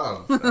slightly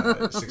above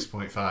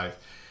 6.5.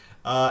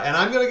 And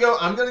I'm gonna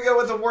go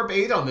with a warp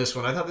 8 on this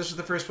one. I thought this was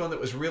the first one that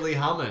was really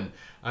humming.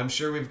 I'm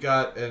sure we've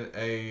got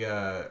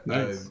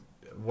Nice.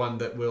 one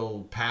that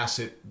will pass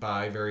it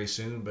by very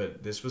soon,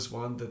 but this was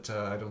one that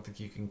I don't think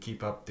you can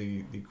keep up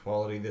the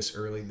quality this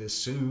early, this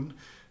soon,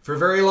 for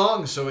very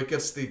long. So it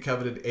gets the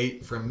coveted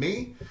 8 from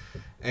me,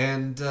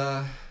 and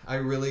I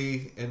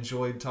really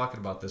enjoyed talking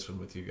about this one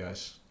with you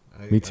guys.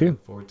 Me too. I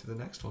look forward to the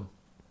next one.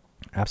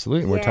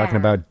 Absolutely. We're talking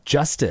about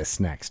Justice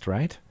next,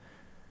 right?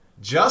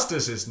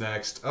 Justice is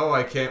next. Oh,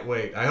 I can't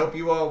wait. I hope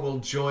you all will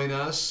join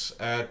us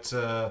at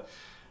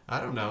I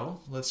don't know,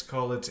 let's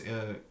call it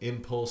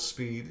impulse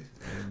speed,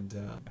 and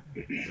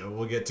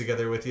we'll get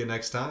together with you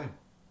next time.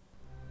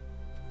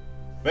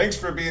 Thanks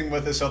for being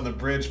with us on the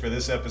bridge for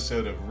this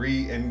episode of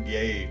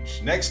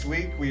Re-Engage. Next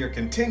week, we are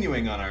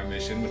continuing on our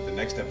mission with the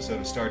next episode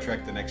of Star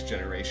Trek The Next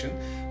Generation.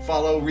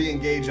 Follow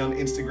Re-Engage on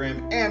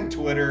Instagram and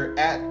Twitter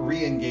at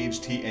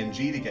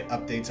ReEngageTNG to get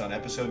updates on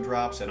episode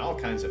drops and all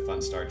kinds of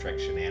fun Star Trek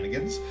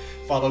shenanigans.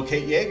 Follow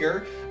Kate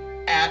Yeager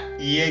at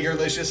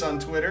Yeagerlicious on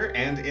Twitter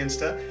and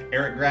Insta.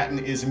 Eric Gratton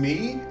is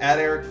me, at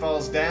Eric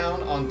Falls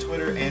Down on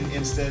Twitter and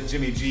Insta.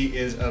 Jimmy G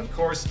is, of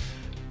course,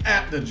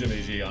 at the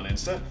Jimmy G on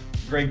Insta.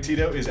 Greg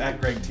Tito is at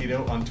Greg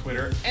Tito on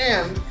Twitter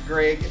and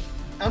Greg_Tito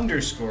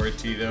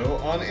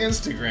on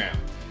Instagram.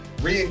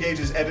 Re-Engage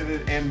is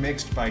edited and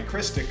mixed by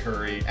Krista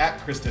Curry at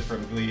Krista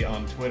from Glee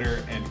on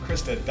Twitter and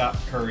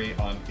Krista.Curry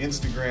on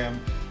Instagram.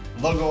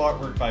 Logo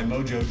artwork by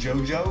Mojo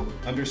Jojo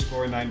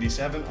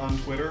 _97 on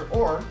Twitter,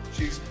 or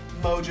she's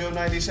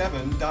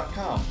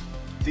mojo97.com.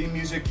 Theme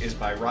music is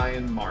by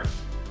Ryan Marth.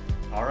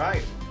 All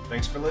right,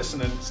 thanks for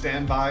listening.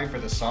 Stand by for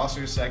the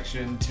saucer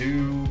section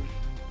to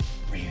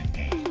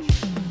Re-Engage.